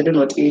means, but I don't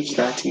know what age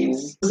that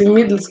is. 'Cause in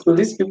middle school,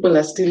 these people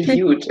are still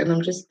huge, and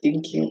I'm just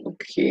thinking,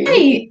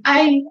 okay,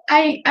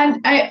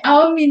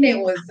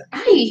 Aomine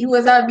he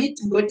was a bit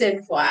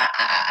gotten for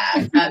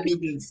a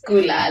middle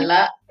school,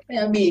 ala.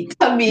 A bit.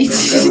 come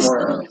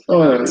on,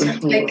 oh,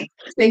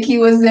 Like he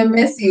was the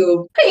Messi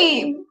of.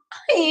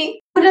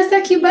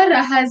 Murasaki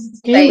Bara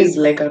has him is size.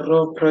 like a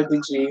raw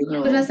prodigy, you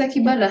know.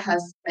 Murasaki Bara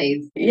has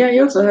size. Yeah, he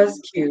also has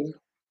skill.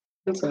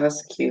 He also has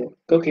skill.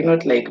 Okay,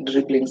 not like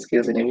dribbling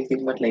skills and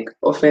everything, but like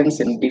offense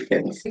and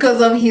defense.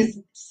 Because of his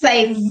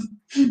size.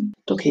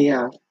 Okay,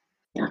 yeah,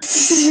 yeah.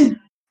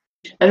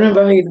 I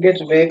remember how he'd get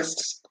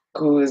vexed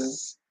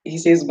because he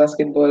says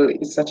basketball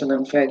is such an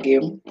unfair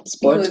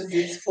sport. Because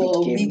it's Not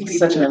for game. big It's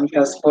such an people.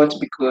 unfair sport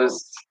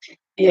because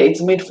yeah,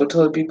 it's made for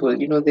tall people.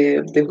 You know,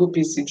 the hoop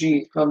is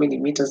CG how many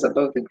meters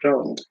above the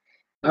ground.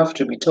 You have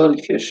to be tall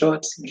if you're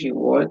short. CG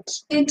what?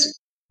 It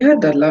He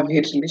had a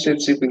love-hate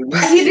relationship with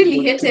he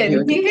really basketball,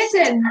 to be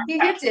hated. honest. He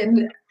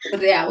hated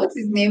Rhea. What's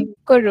his name? He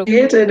Korok.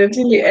 hated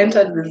until he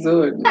entered the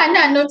zone.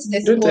 Not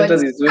the Don't enter sport.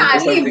 the zone for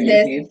Leave something you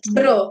this. hate.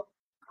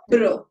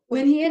 Bro.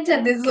 When he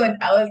entered the zone,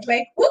 I was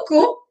like,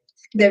 Uku,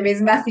 there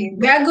is nothing.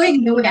 We are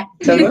going nowhere.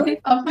 Tama?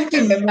 I'm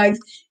packing my bags.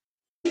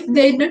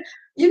 They don't,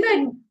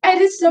 I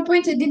reached a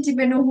point I didn't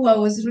even know who I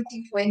was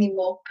rooting for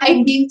anymore.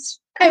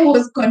 I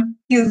was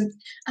confused.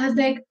 I was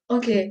like,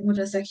 okay,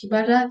 Murasaki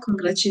Bara,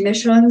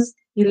 congratulations.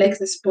 You like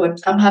the sport.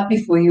 I'm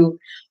happy for you.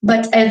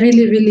 But I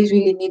really, really,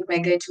 really need my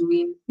guy to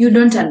win. You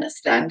don't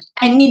understand.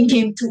 I need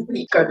him to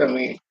win.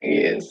 Kagame,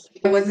 yes.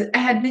 I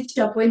had reached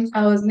a point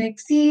I was like,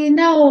 see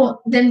now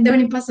then the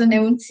only person I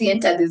won't see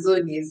enter the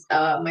zone is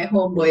my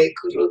homeboy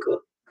Kuroko.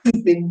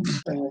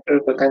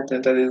 Kuroko can't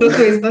enter the Kuroko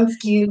zone. is not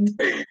skilled.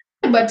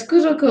 But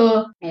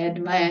Kuroko, I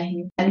admire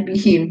him. I'd be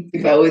him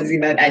if I was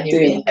in an anime.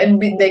 Same. I'd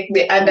be like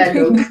the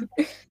underdog.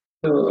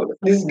 So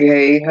this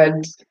guy had,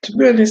 to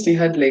be honest, he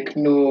had like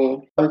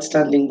no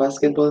outstanding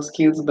basketball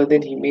skills, but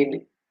then he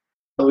made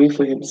a way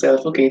for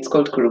himself. Okay, it's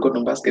called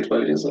Kurokono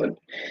basketball this one.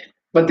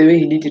 But the way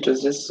he did it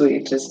was just so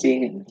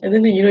interesting. And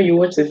then you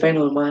watch the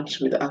final match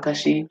with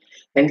Akashi,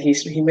 and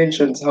he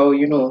mentions how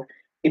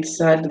it's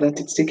sad that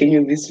it's taken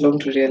you this long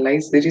to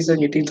realize the reason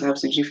you didn't have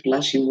such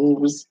flashy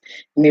moves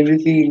and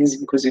everything is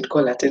because you'd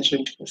call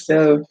attention to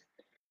yourself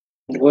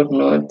and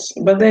whatnot.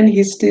 But then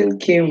he still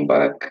came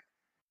back,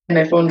 and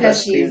I found that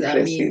so Akashi is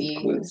impressive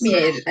amazing. because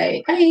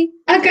Me,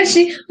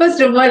 Akashi, first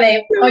of all,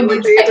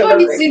 what do you I tell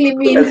found him, it like, really who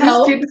mean does this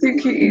how kid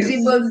think he he is?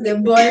 dribbles the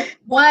ball.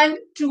 1,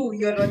 2,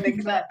 you're on the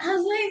ground. I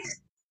was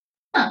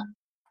like,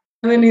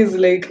 And then he's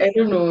like, I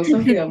don't know,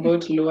 something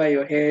about lower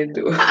your head.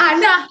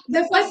 nah.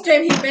 The first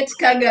time he met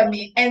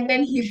Kagami and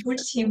then he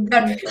pushed him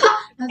down. I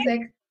was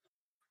like,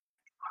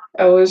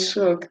 I was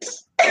shocked.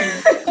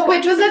 oh,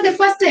 wait, was that the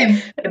first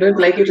time? I don't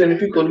like it when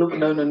people look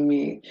down on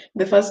me.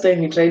 The first time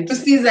he tried To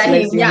Caesar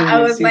him. slicing Yeah, him I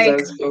with was like,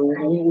 scissors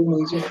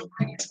for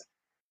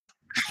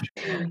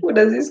what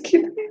does this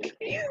kid think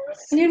he is?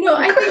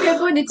 I think I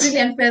found it really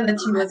unfair that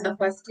he was a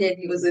first year and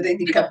he was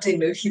already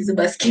captain of his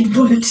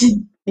basketball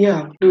team.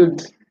 Yeah,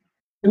 dude.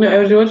 I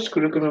rewatched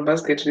Kurokono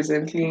Basket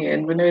recently,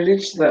 and when I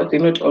reached okay,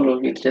 not all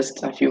of it,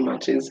 just a few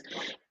matches.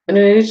 When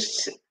I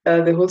reached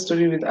the whole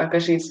story with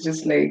Akashi, it's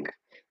just like,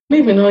 I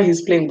don't even know how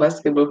he's playing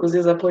basketball because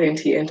there's a point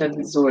he entered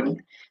the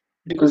zone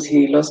because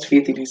he lost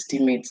faith in his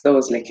teammates. That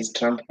was like his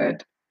trump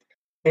card.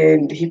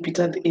 And he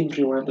pitted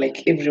everyone,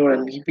 like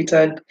everyone. He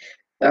pitted,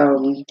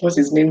 what's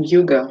his name?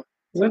 Hyuga.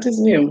 Is that his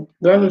name?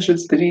 The one who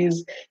shoots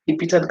threes. He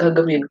pitted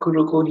Kagami and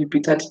Kuroko. He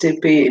pitted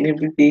Tepe and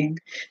everything.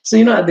 So,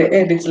 at the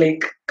end, it's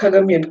like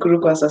Kagami and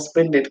Kuroko are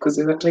suspended because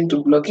they were trying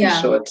to block his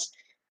Yeah. shot.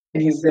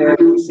 And he's there,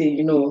 he's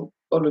saying, all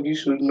of you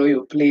should know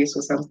your place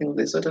or something of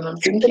the sort. And I'm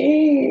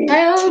thinking,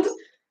 Child,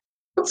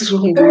 What's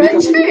wrong You're a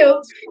with you?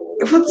 child.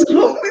 What's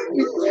wrong with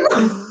you?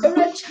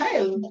 You're a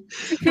child.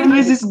 Where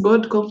is this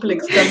God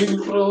complex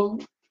coming from?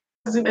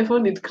 As in, I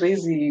found it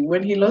crazy.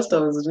 When he lost, I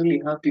was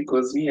really happy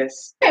because,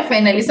 yes, Yeah,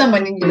 finally,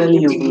 someone in you finally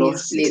put you've him in his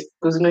lost. place.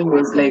 Because, he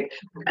was like,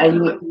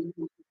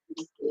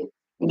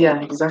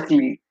 yeah,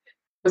 exactly.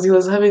 Because he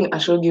was having a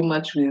shogi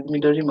match with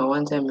Midorima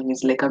one time and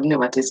he's like, I've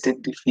never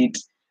tasted defeat.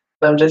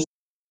 I'm just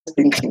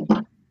thinking,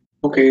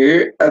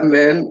 okay, and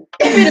then,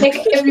 I feel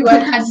like everyone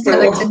had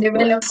character so,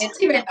 development.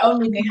 Even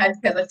Aumine had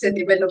character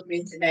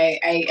development, and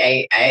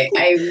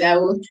I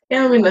would.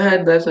 yeah, I mean, I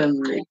had that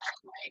and like,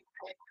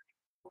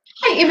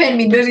 Even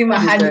Midorima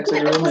his had.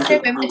 character The first time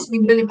development I met was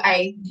Midorima,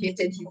 I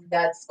hated his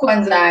guts.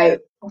 Kwanzaa, I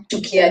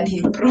chukiad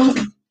him, bro.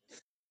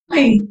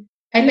 I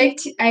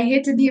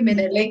hated him,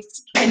 and I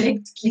liked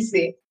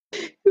Kise.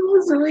 it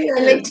was I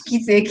weird. liked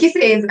Kise.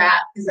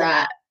 Kise is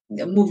a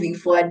moving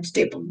forward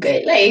type of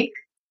guy. Like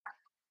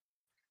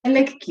I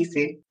like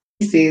Kise.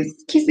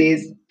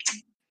 Kisses.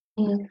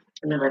 I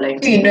never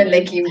liked You him. don't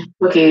like him.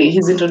 Okay,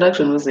 his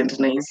introduction wasn't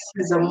nice.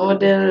 He's a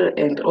model,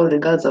 and all the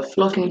girls are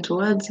flocking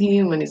towards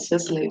him, and it's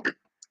just like,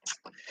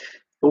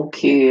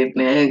 okay,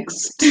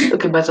 next.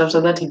 Okay, but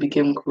after that, he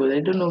became cool. I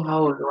don't know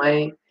how or why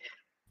I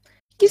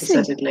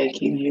Kissing. started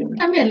liking him.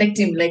 I mean, I liked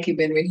him like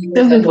even when he was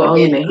Same a thing for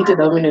model. Almin. I hated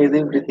Almin with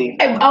everything.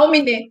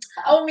 Aumine,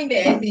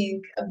 I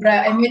think,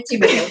 bruh, I met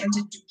him and I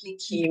wanted to kick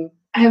him.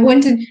 I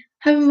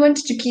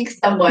wanted to kick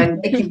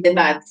someone like in the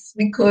nuts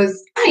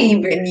because I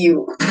even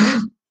you.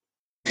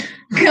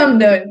 Calm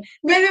down.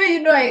 By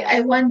the way, I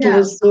He wonder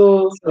was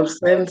so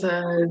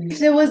self-centered. if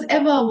there was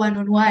ever a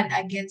one-on-one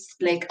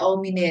against like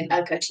Aumine and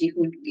Akashi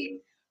who'd win.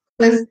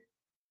 Because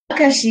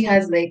Akashi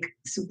has like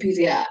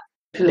superior.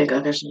 I feel like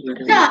Akashi would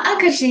win. Yeah,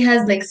 Akashi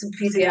has like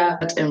superior.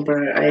 That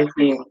Emperor, I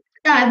think.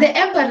 Yeah, the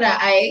Emperor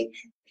I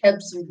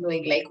helps with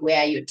knowing like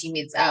where your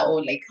teammates are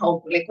or like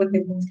how like what they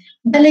move.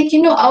 But like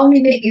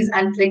Aumine is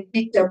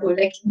unpredictable.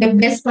 Like the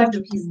best part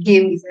of his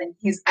game is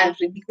his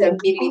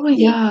unpredictability. Oh,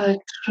 yeah,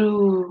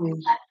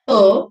 true.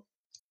 So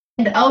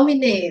and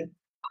Aumine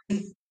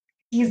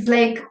he's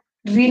like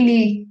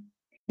really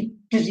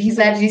he's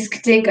a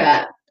risk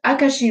taker.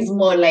 Akashi is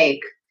more like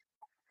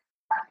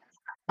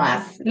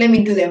math. Let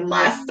me do the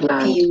math,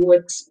 Planned. see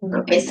what's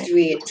the best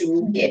way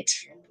to get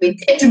with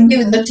A to B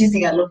without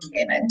using a lot of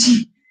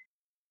energy.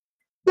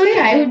 So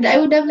yeah, I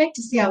would have liked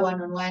to see a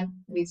one-on-one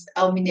with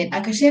Aumine and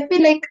Akashi. I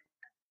feel like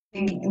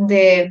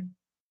the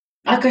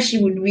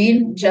Akashi would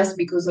win just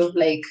because of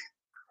like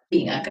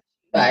being Akashi,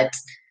 but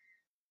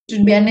it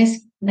would be a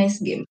nice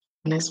game.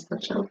 Nice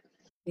matchup.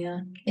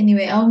 Yeah.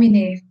 Anyway,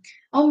 Aumine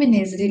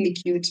is really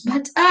cute,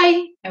 but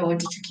I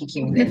wanted to kick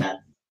him then.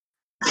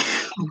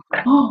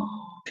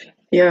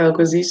 Yeah,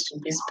 because he used to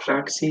miss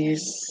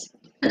practice.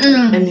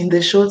 Mm. And in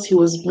the shots he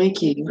was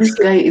making, this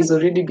guy is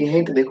already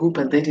behind the hoop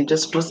and then he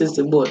just tosses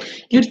the ball.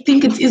 You'd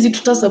think it's easy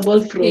to toss a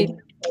ball from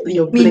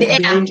your like Mid-air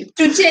behind you.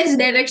 to change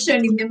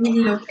direction in the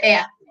middle of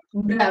air.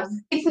 Bruv,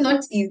 it's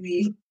not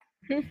easy.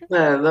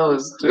 Yeah, that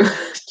was too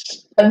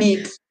A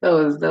bit. that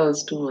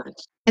was too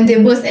much. And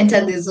they both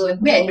entered the zone.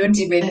 Me, I don't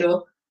even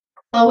know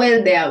how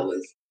well there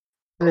was.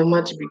 And the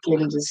match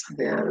became just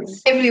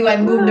theirs.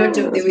 Everyone moved out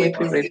of the That's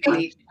my way. favorite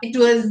part. It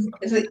was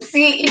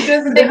They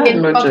red had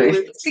and no purple.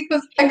 choice.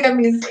 Because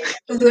Kagami's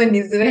zone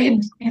is red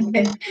and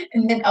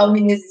then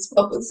Almina's is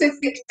purple. So it's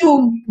like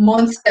two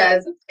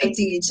monsters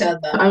fighting each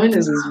other.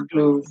 Amin's is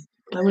blue.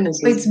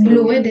 Amin's Oh, is it's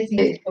blue. Where do you think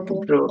Hey, it's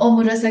purple? bro. Oh,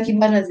 Murasaki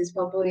Bana's is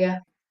purple, yeah.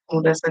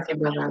 Murasaki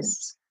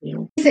Baras. Yeah.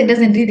 He said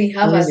doesn't really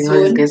have a Amazing how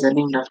these zone. guys are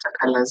named after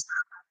colors.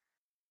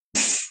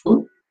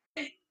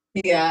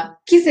 Yeah,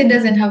 Kise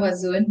doesn't have a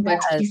zone, but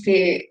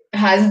Kise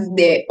has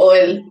the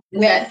all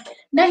where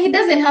now he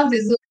doesn't have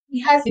the zone. He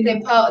has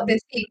the power, the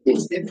thing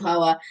is the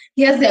power.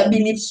 He has the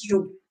ability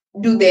to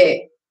do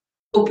the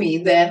copy,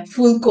 the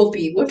full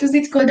copy. What was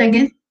it called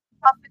again?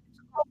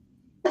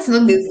 That's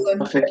not the zone.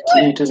 Perfect.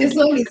 The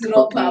zone is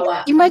raw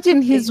power.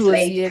 Imagine his It's was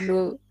like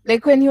yellow.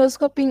 Like when he was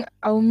copying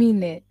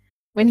Aumine,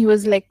 when he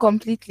was like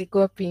completely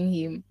copying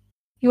him.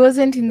 He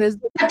wasn't in the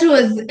that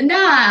was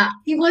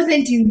he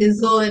wasn't in the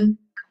zone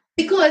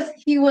because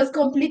he was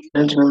completely I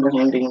don't remember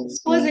him being this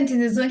way. wasn't in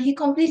the zone. He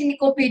completely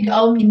copied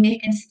Aumine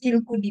and still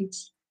couldn't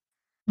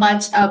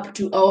match up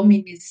to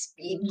Aomi's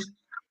speed.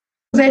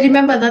 Because I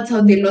remember that's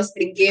how they lost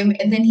the game,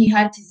 and then he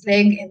hurt his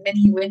leg, and then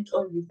he went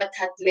on with that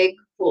hurt leg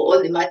for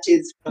all the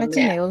matches from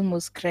Imagine there. I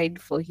almost cried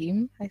for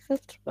him. I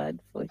felt bad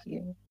for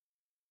him.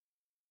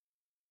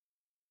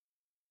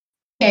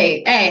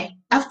 Hey,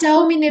 after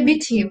Aomine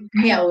beat him,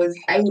 me, I was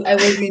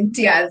in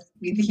tears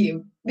with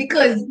him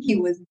because he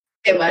was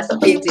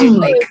devastated,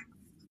 like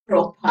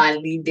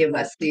properly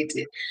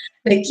devastated,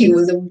 like he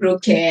was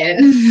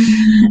broken.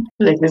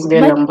 Like this guy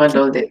Imagine lumbered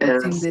all the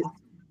Kise losing L's. this.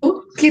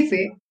 Oh,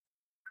 Kisse.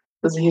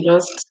 Because he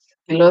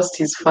lost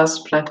his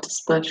first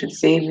practice match with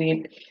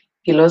Seirin.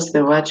 He lost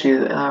the match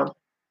with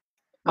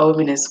Aum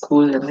in a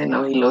school and then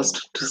now he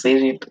lost to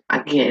Seirin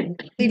again.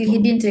 Really, he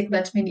didn't take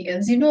that many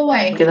L's. You know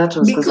why? Okay, that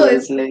was because of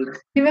his leg.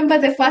 Remember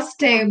the first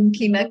time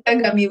Kina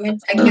Kagami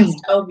went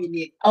against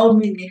Aomine?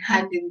 Aomine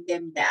handed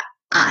them their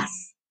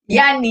ass.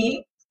 Yani,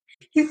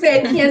 He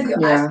said, here's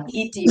your ass,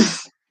 Yeah. eat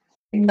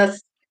it.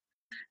 That's,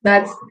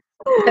 that's,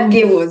 that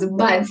game was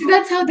bad. See,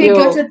 that's how they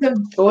got Yo, at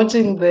the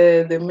watching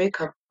the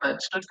makeup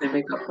match, not the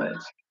makeup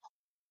match.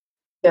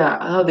 Yeah,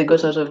 how they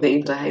got out of the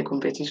inter-high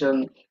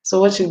competition.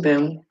 So watching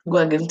them go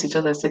against each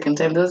other a second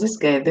time, there was this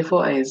guy, the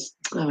four eyes.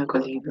 I'm gonna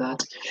call him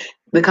that.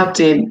 The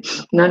captain,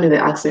 none in the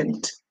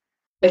accent.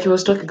 Like he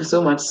was talking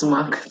so much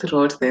smack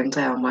throughout the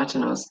entire match,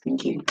 and I was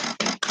thinking,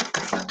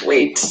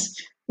 wait,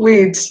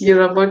 wait,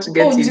 you're about to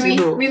get oh, it, you Dewey,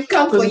 know. we've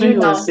come for Because you know you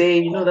he was now.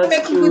 saying,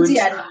 that's cute.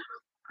 Tumekukujia.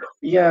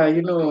 Yeah,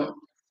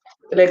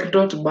 like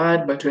not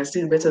bad, but we're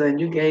still better than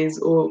you guys.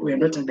 Or we're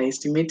not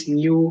underestimating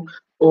you.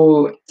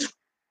 Or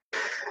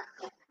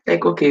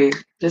like okay,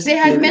 just They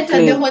had play, met at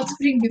the play. hot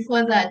spring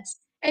before that.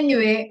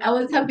 Anyway, I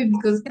was happy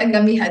because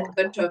Kagami had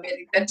gone to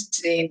America to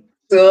train.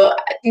 So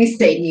at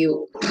least I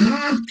knew.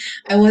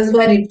 I was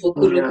worried for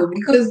Yeah. Kuroko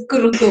because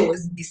Kuroko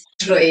was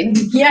destroyed.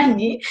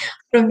 Yani,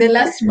 from the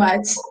last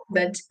match,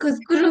 that because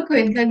Kuroko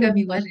and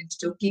Kagami weren't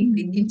talking,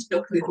 they didn't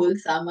talk the whole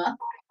summer.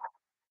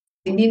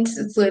 They didn't,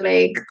 so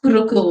like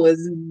Kuroko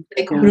was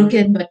like Yeah.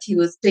 broken, but he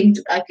was trying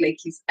to act like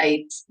he's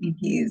height.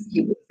 He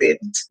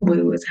wasn't.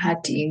 Boy was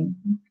hurting.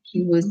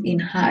 He was in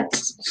heart.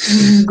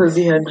 Because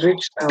he had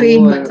reached a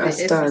Pain, wall, but a the S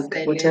is stag,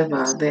 silent.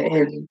 whatever, the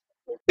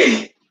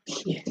end.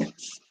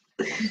 Yes.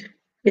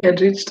 He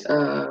had reached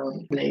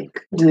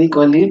like do they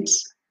call it?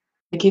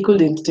 Like he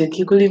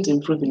couldn't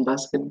improve in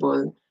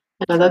basketball.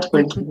 And at that They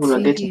point could people were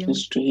see getting him.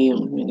 used to him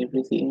and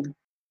everything.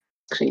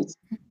 Crazy.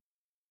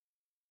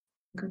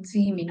 Could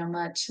see him in a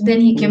match.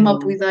 Then he came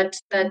up with that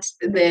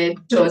the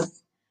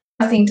toss,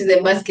 passing to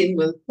the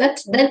basketball. That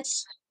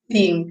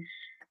thing.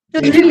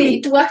 It was really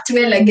it worked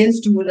well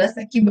against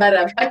Murasaki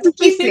Bara, but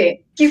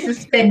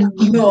Kise said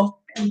no.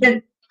 And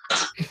then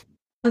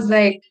I was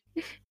like,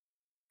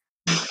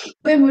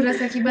 when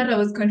Murasaki Bara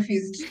was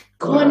confused.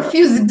 But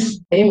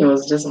Confused. him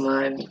was just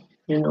mad,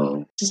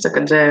 just like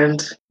a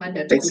giant Mad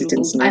at like sitting Kuroko.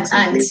 An snakes and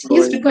ant. play He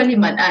used ball. to call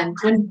him an ant.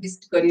 What did he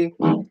used to call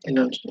him? I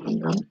don't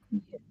remember.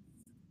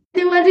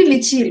 They were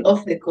really chill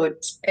off the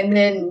court. And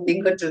then they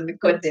got on the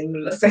court and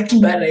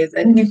Murasaki Bara is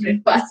a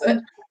different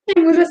person.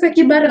 And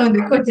Murasaki Bara on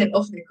the court and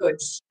off the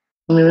court.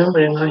 I'm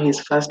remembering how his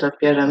first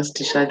appearance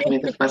t-shirt me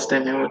the first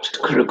time I watched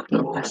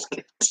Kurokono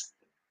Basket.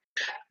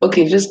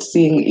 Okay, just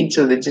seeing each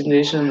of the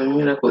generation of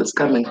miracles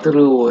coming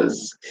through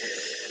was,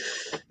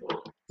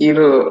 you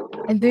know,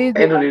 And they I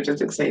don't know, it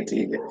was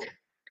exciting.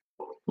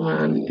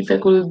 Man, if I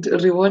could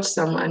rewatch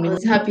some I anime,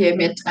 was happy I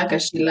met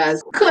Akashi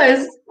last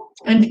because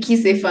and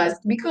Kise first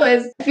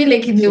because I feel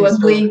like they were she's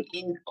so, going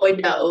in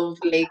order of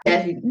like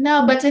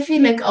no, but I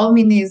feel like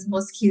Aomine is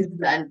more skilled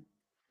than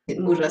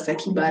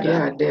Murasaki Bara.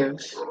 yeah, Dev.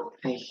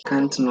 I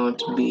can't not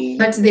be.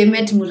 But they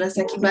met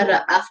Murasaki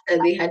Bara after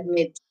they had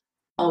met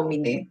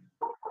Aomine.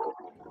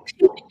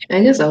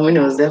 I guess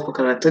Amini was there for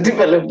character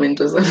development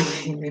or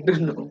something. I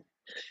don't know.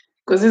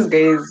 Because this guy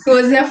is, He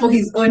was there for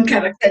his own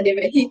character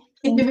development.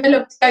 He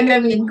developed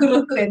Kagami and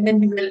Kuroko and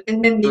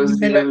then they was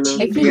developed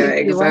I developed. him. feel Yeah,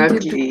 like they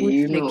wanted to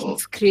exactly. put like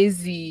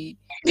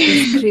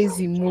his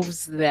crazy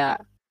moves there.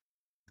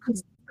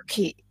 'Cause,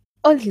 okay,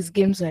 all his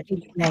games are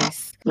really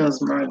nice. That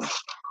was mad.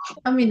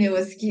 Aomine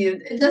was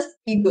skilled. Just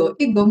ego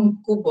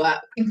mkubwa,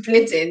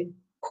 inflated,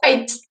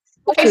 quite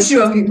What quite was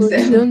sure his of quote?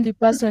 himself. The only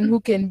person who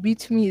can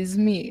beat me is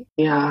me.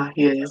 Yeah,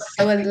 yes.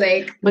 I was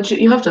like, But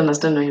you have to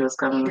understand where he was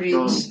coming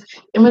from. bridge.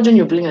 Imagine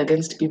you're playing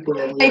against people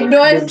and I like they've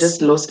don't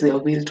just lost their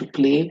will to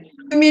play.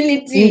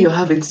 humility. You're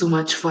having so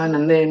much fun,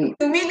 and then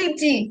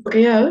Humility.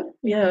 okay,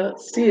 yeah,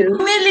 still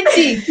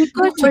Humility. He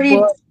Go got for it.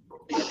 bored.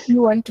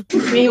 You want to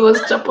play? he was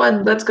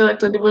chapad that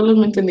character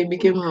development and he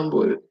became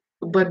humble.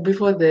 But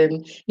before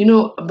then,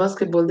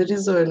 basketball. The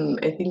reason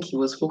I think he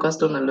was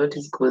focused on a lot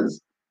is because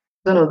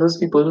one of those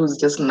people who's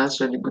just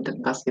naturally good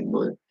at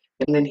basketball,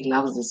 and then he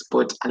loves the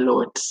sport a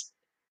lot.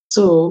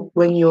 So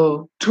when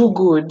you're too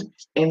good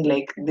and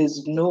like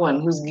there's no one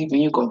who's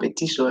giving you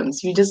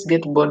competitions, you just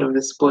get bored of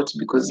the sport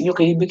because you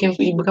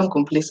become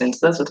complacent.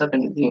 That's what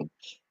happened with him.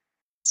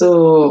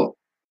 So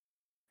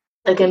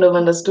I kind of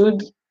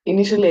understood.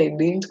 Initially, I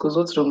didn't because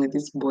what's wrong with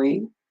this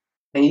boy?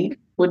 Hey,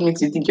 what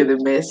makes you think you're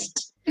the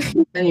best?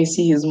 Then you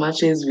see his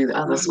matches with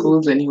other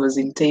schools when he was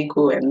in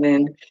Teiko, and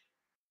then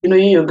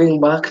you're going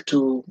back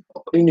to,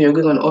 you're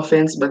going on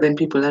offense, but then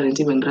people aren't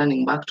even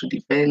running back to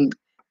defend.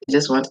 You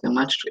just want the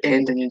match to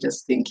end, and you're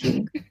just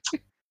thinking,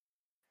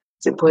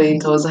 "It's a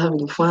point. I was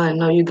having fun.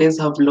 Now you guys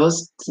have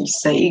lost.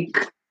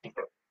 Psych."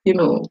 You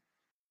know,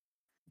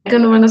 I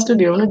kind of understood.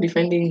 You're not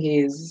defending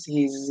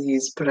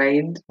his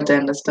pride, but I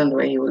understand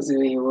why he was the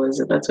way he was.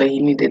 And that's why he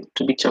needed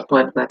to be chopped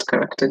at that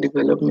character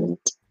development.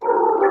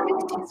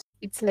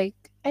 It's like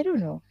I don't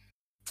know.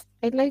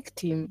 I liked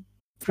him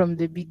from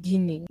the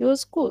beginning. He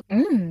was cool.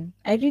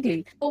 I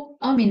really. Oh,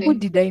 Who Aomine.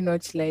 did I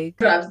not like?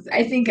 Perhaps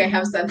I think I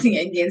have something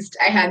against.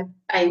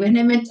 I when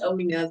I met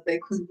Aomine, I was like,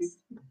 who's this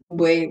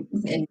boy?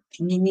 And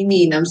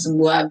Nini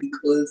Namsumwa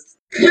because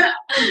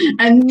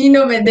and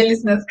my the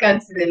listeners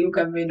can't see the look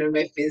I made on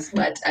my face,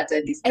 but at a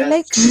I disgust.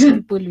 liked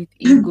people with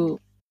ego.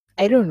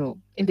 I don't know.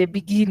 In the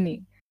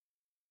beginning,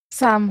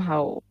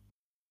 somehow.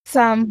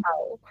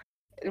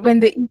 when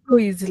the ego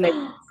is like,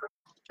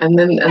 And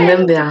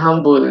then they are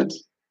humbled.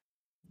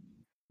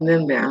 And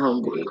then they are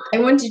humbled. I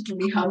want you to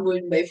be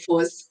humbled by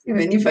force,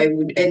 even if I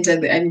would enter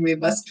the anime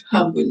verse to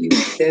humble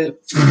yourself.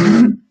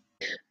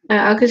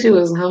 Akashi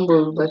was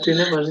humbled, but we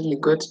never really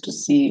got to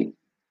see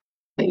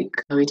like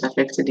how it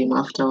affected him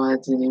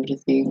afterwards and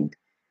everything.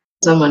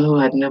 Someone who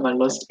had never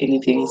lost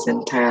anything his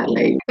entire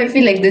life. I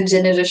feel like the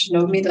generation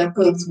of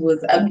miracles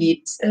was a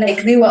bit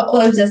like they were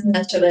all just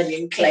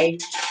naturally inclined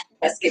to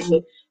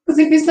basketball. Because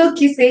if you saw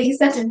Kisei, he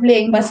started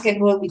playing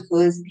basketball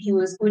because he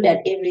was good at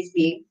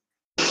everything.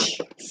 He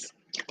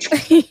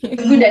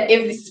was good at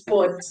every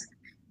sport.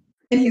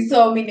 And he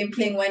saw Aomine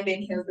playing one day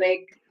and he was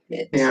like,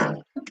 Yeah.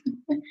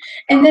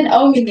 And then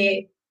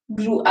Aomine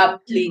grew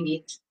up playing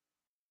it.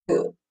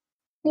 So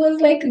he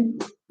was like,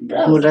 bro,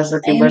 I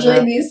Murasaki enjoy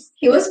Bata. this.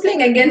 He was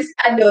playing against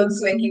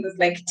adults when he was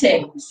like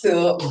 10.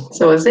 So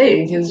So I was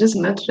saying he was just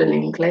naturally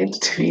inclined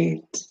to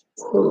it.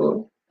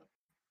 So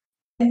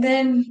and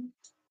then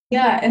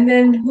and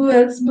then who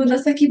else?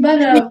 Murasaki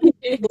Bara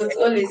was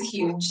always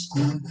huge.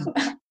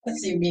 What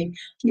do you mean?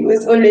 He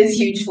was always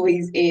huge for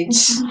his age.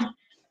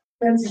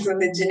 That's on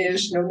the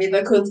generation of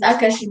miracles.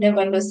 Akashi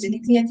never lost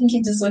anything. I think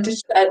he just wanted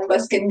to add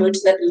basketball to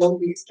that long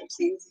list of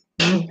things.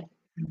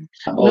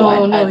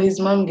 no, his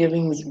mom gave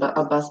him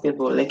a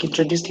basketball, like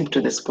introduced him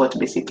to the sport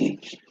basically,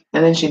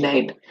 and then she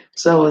died.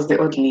 So that was the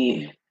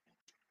only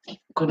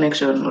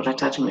connection or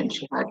attachment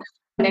she had.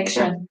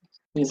 Connection.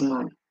 His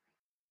mom.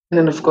 And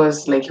then of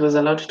course, like he was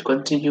allowed to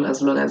continue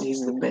as long as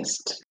he's the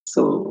best.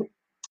 So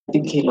I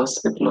think he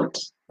lost the plot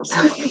or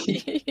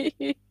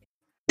something.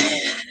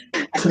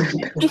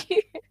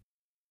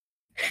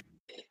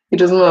 It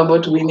was more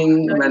about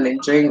winning than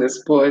enjoying the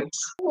sport.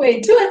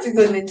 Wait, what is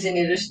on the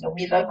generation of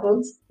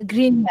miracles?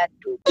 green hat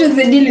too. What was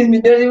the deal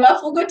with Midori?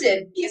 I've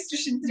forgotten. He used to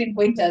shoot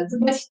 3-pointers.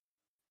 But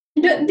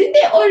did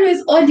they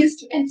always all used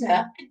to enter?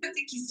 I don't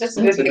think he's just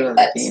That's good what like other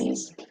that.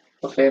 things.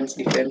 Offense,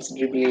 defense,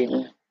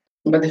 dribbling.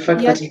 But the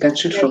fact Yeah, that he can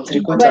shoot from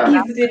like, But 3-quarter.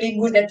 he's really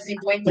good at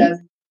 3-pointers.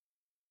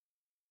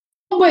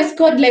 Boy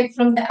scored like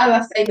from the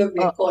other side of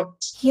the court.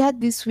 he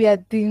had this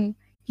weird thing.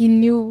 He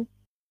knew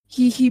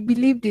he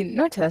believed in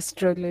not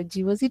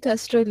astrology. Was it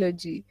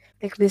astrology?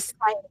 Like the sign.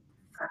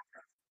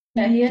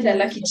 Yeah, he had a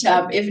lucky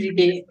charm every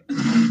day.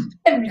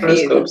 Every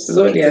day. Horoscopes,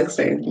 zodiac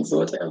signs,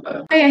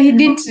 whatever. Oh yeah, he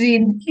didn't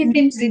read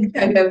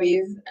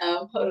Kagame's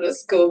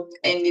horoscope,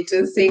 and it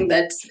was saying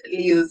that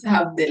Leos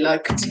have the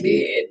luck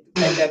today,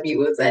 and Kagami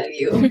was a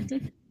Leo.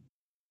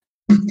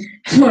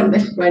 Not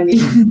that funny.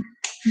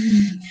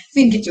 I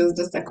think it was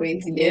just a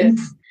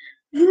coincidence.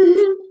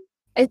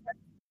 I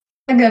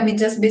Kagami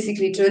just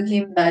basically told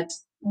him that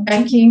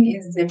dunking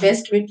is the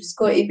best way to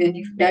score, even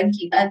if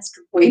dunking adds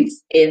 2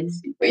 points and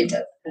 3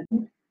 pointers.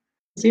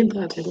 See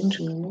that? I don't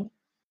remember.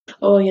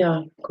 Oh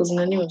yeah, because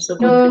Nani was so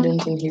No.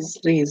 confident in his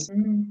threes.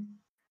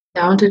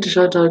 I wanted to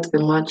shout out the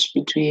match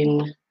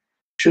between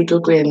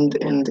Shutoku and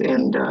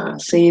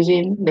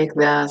Seirin, like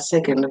their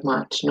second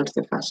match, not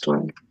the first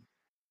one.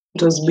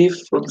 It was beef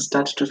from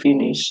start to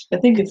finish. I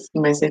think it's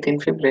my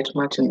second favorite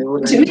match in the whole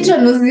Which anime.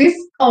 one was this?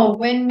 Oh,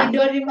 when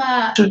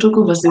Midorima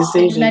Shutoku versus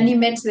and Seirin. Nani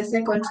met the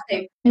second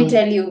time. Let me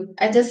tell you,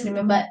 I just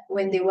remember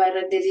when they were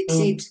at the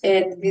retreat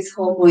and these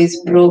homeboys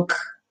broke.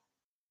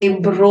 They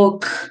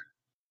broke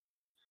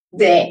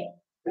the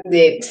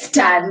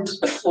stand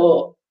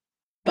for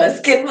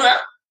basketball.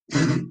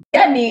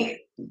 Yani,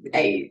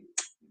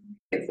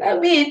 it's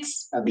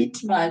a bit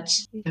much.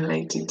 I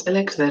liked it. I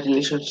liked their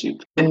relationship.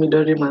 And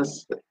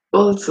Midorima's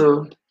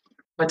also,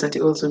 but at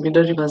also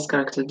Midorima's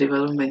character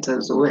development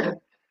as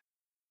well.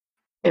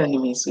 The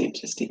anime is so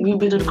interesting. We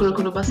built a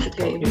Kurokuro basket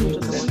guy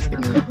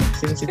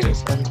since it was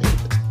started.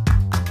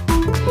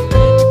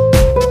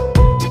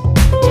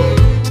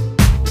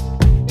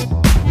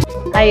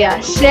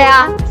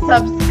 Share,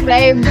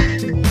 subscribe.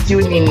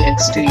 Tune in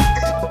next week.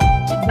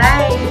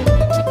 Bye.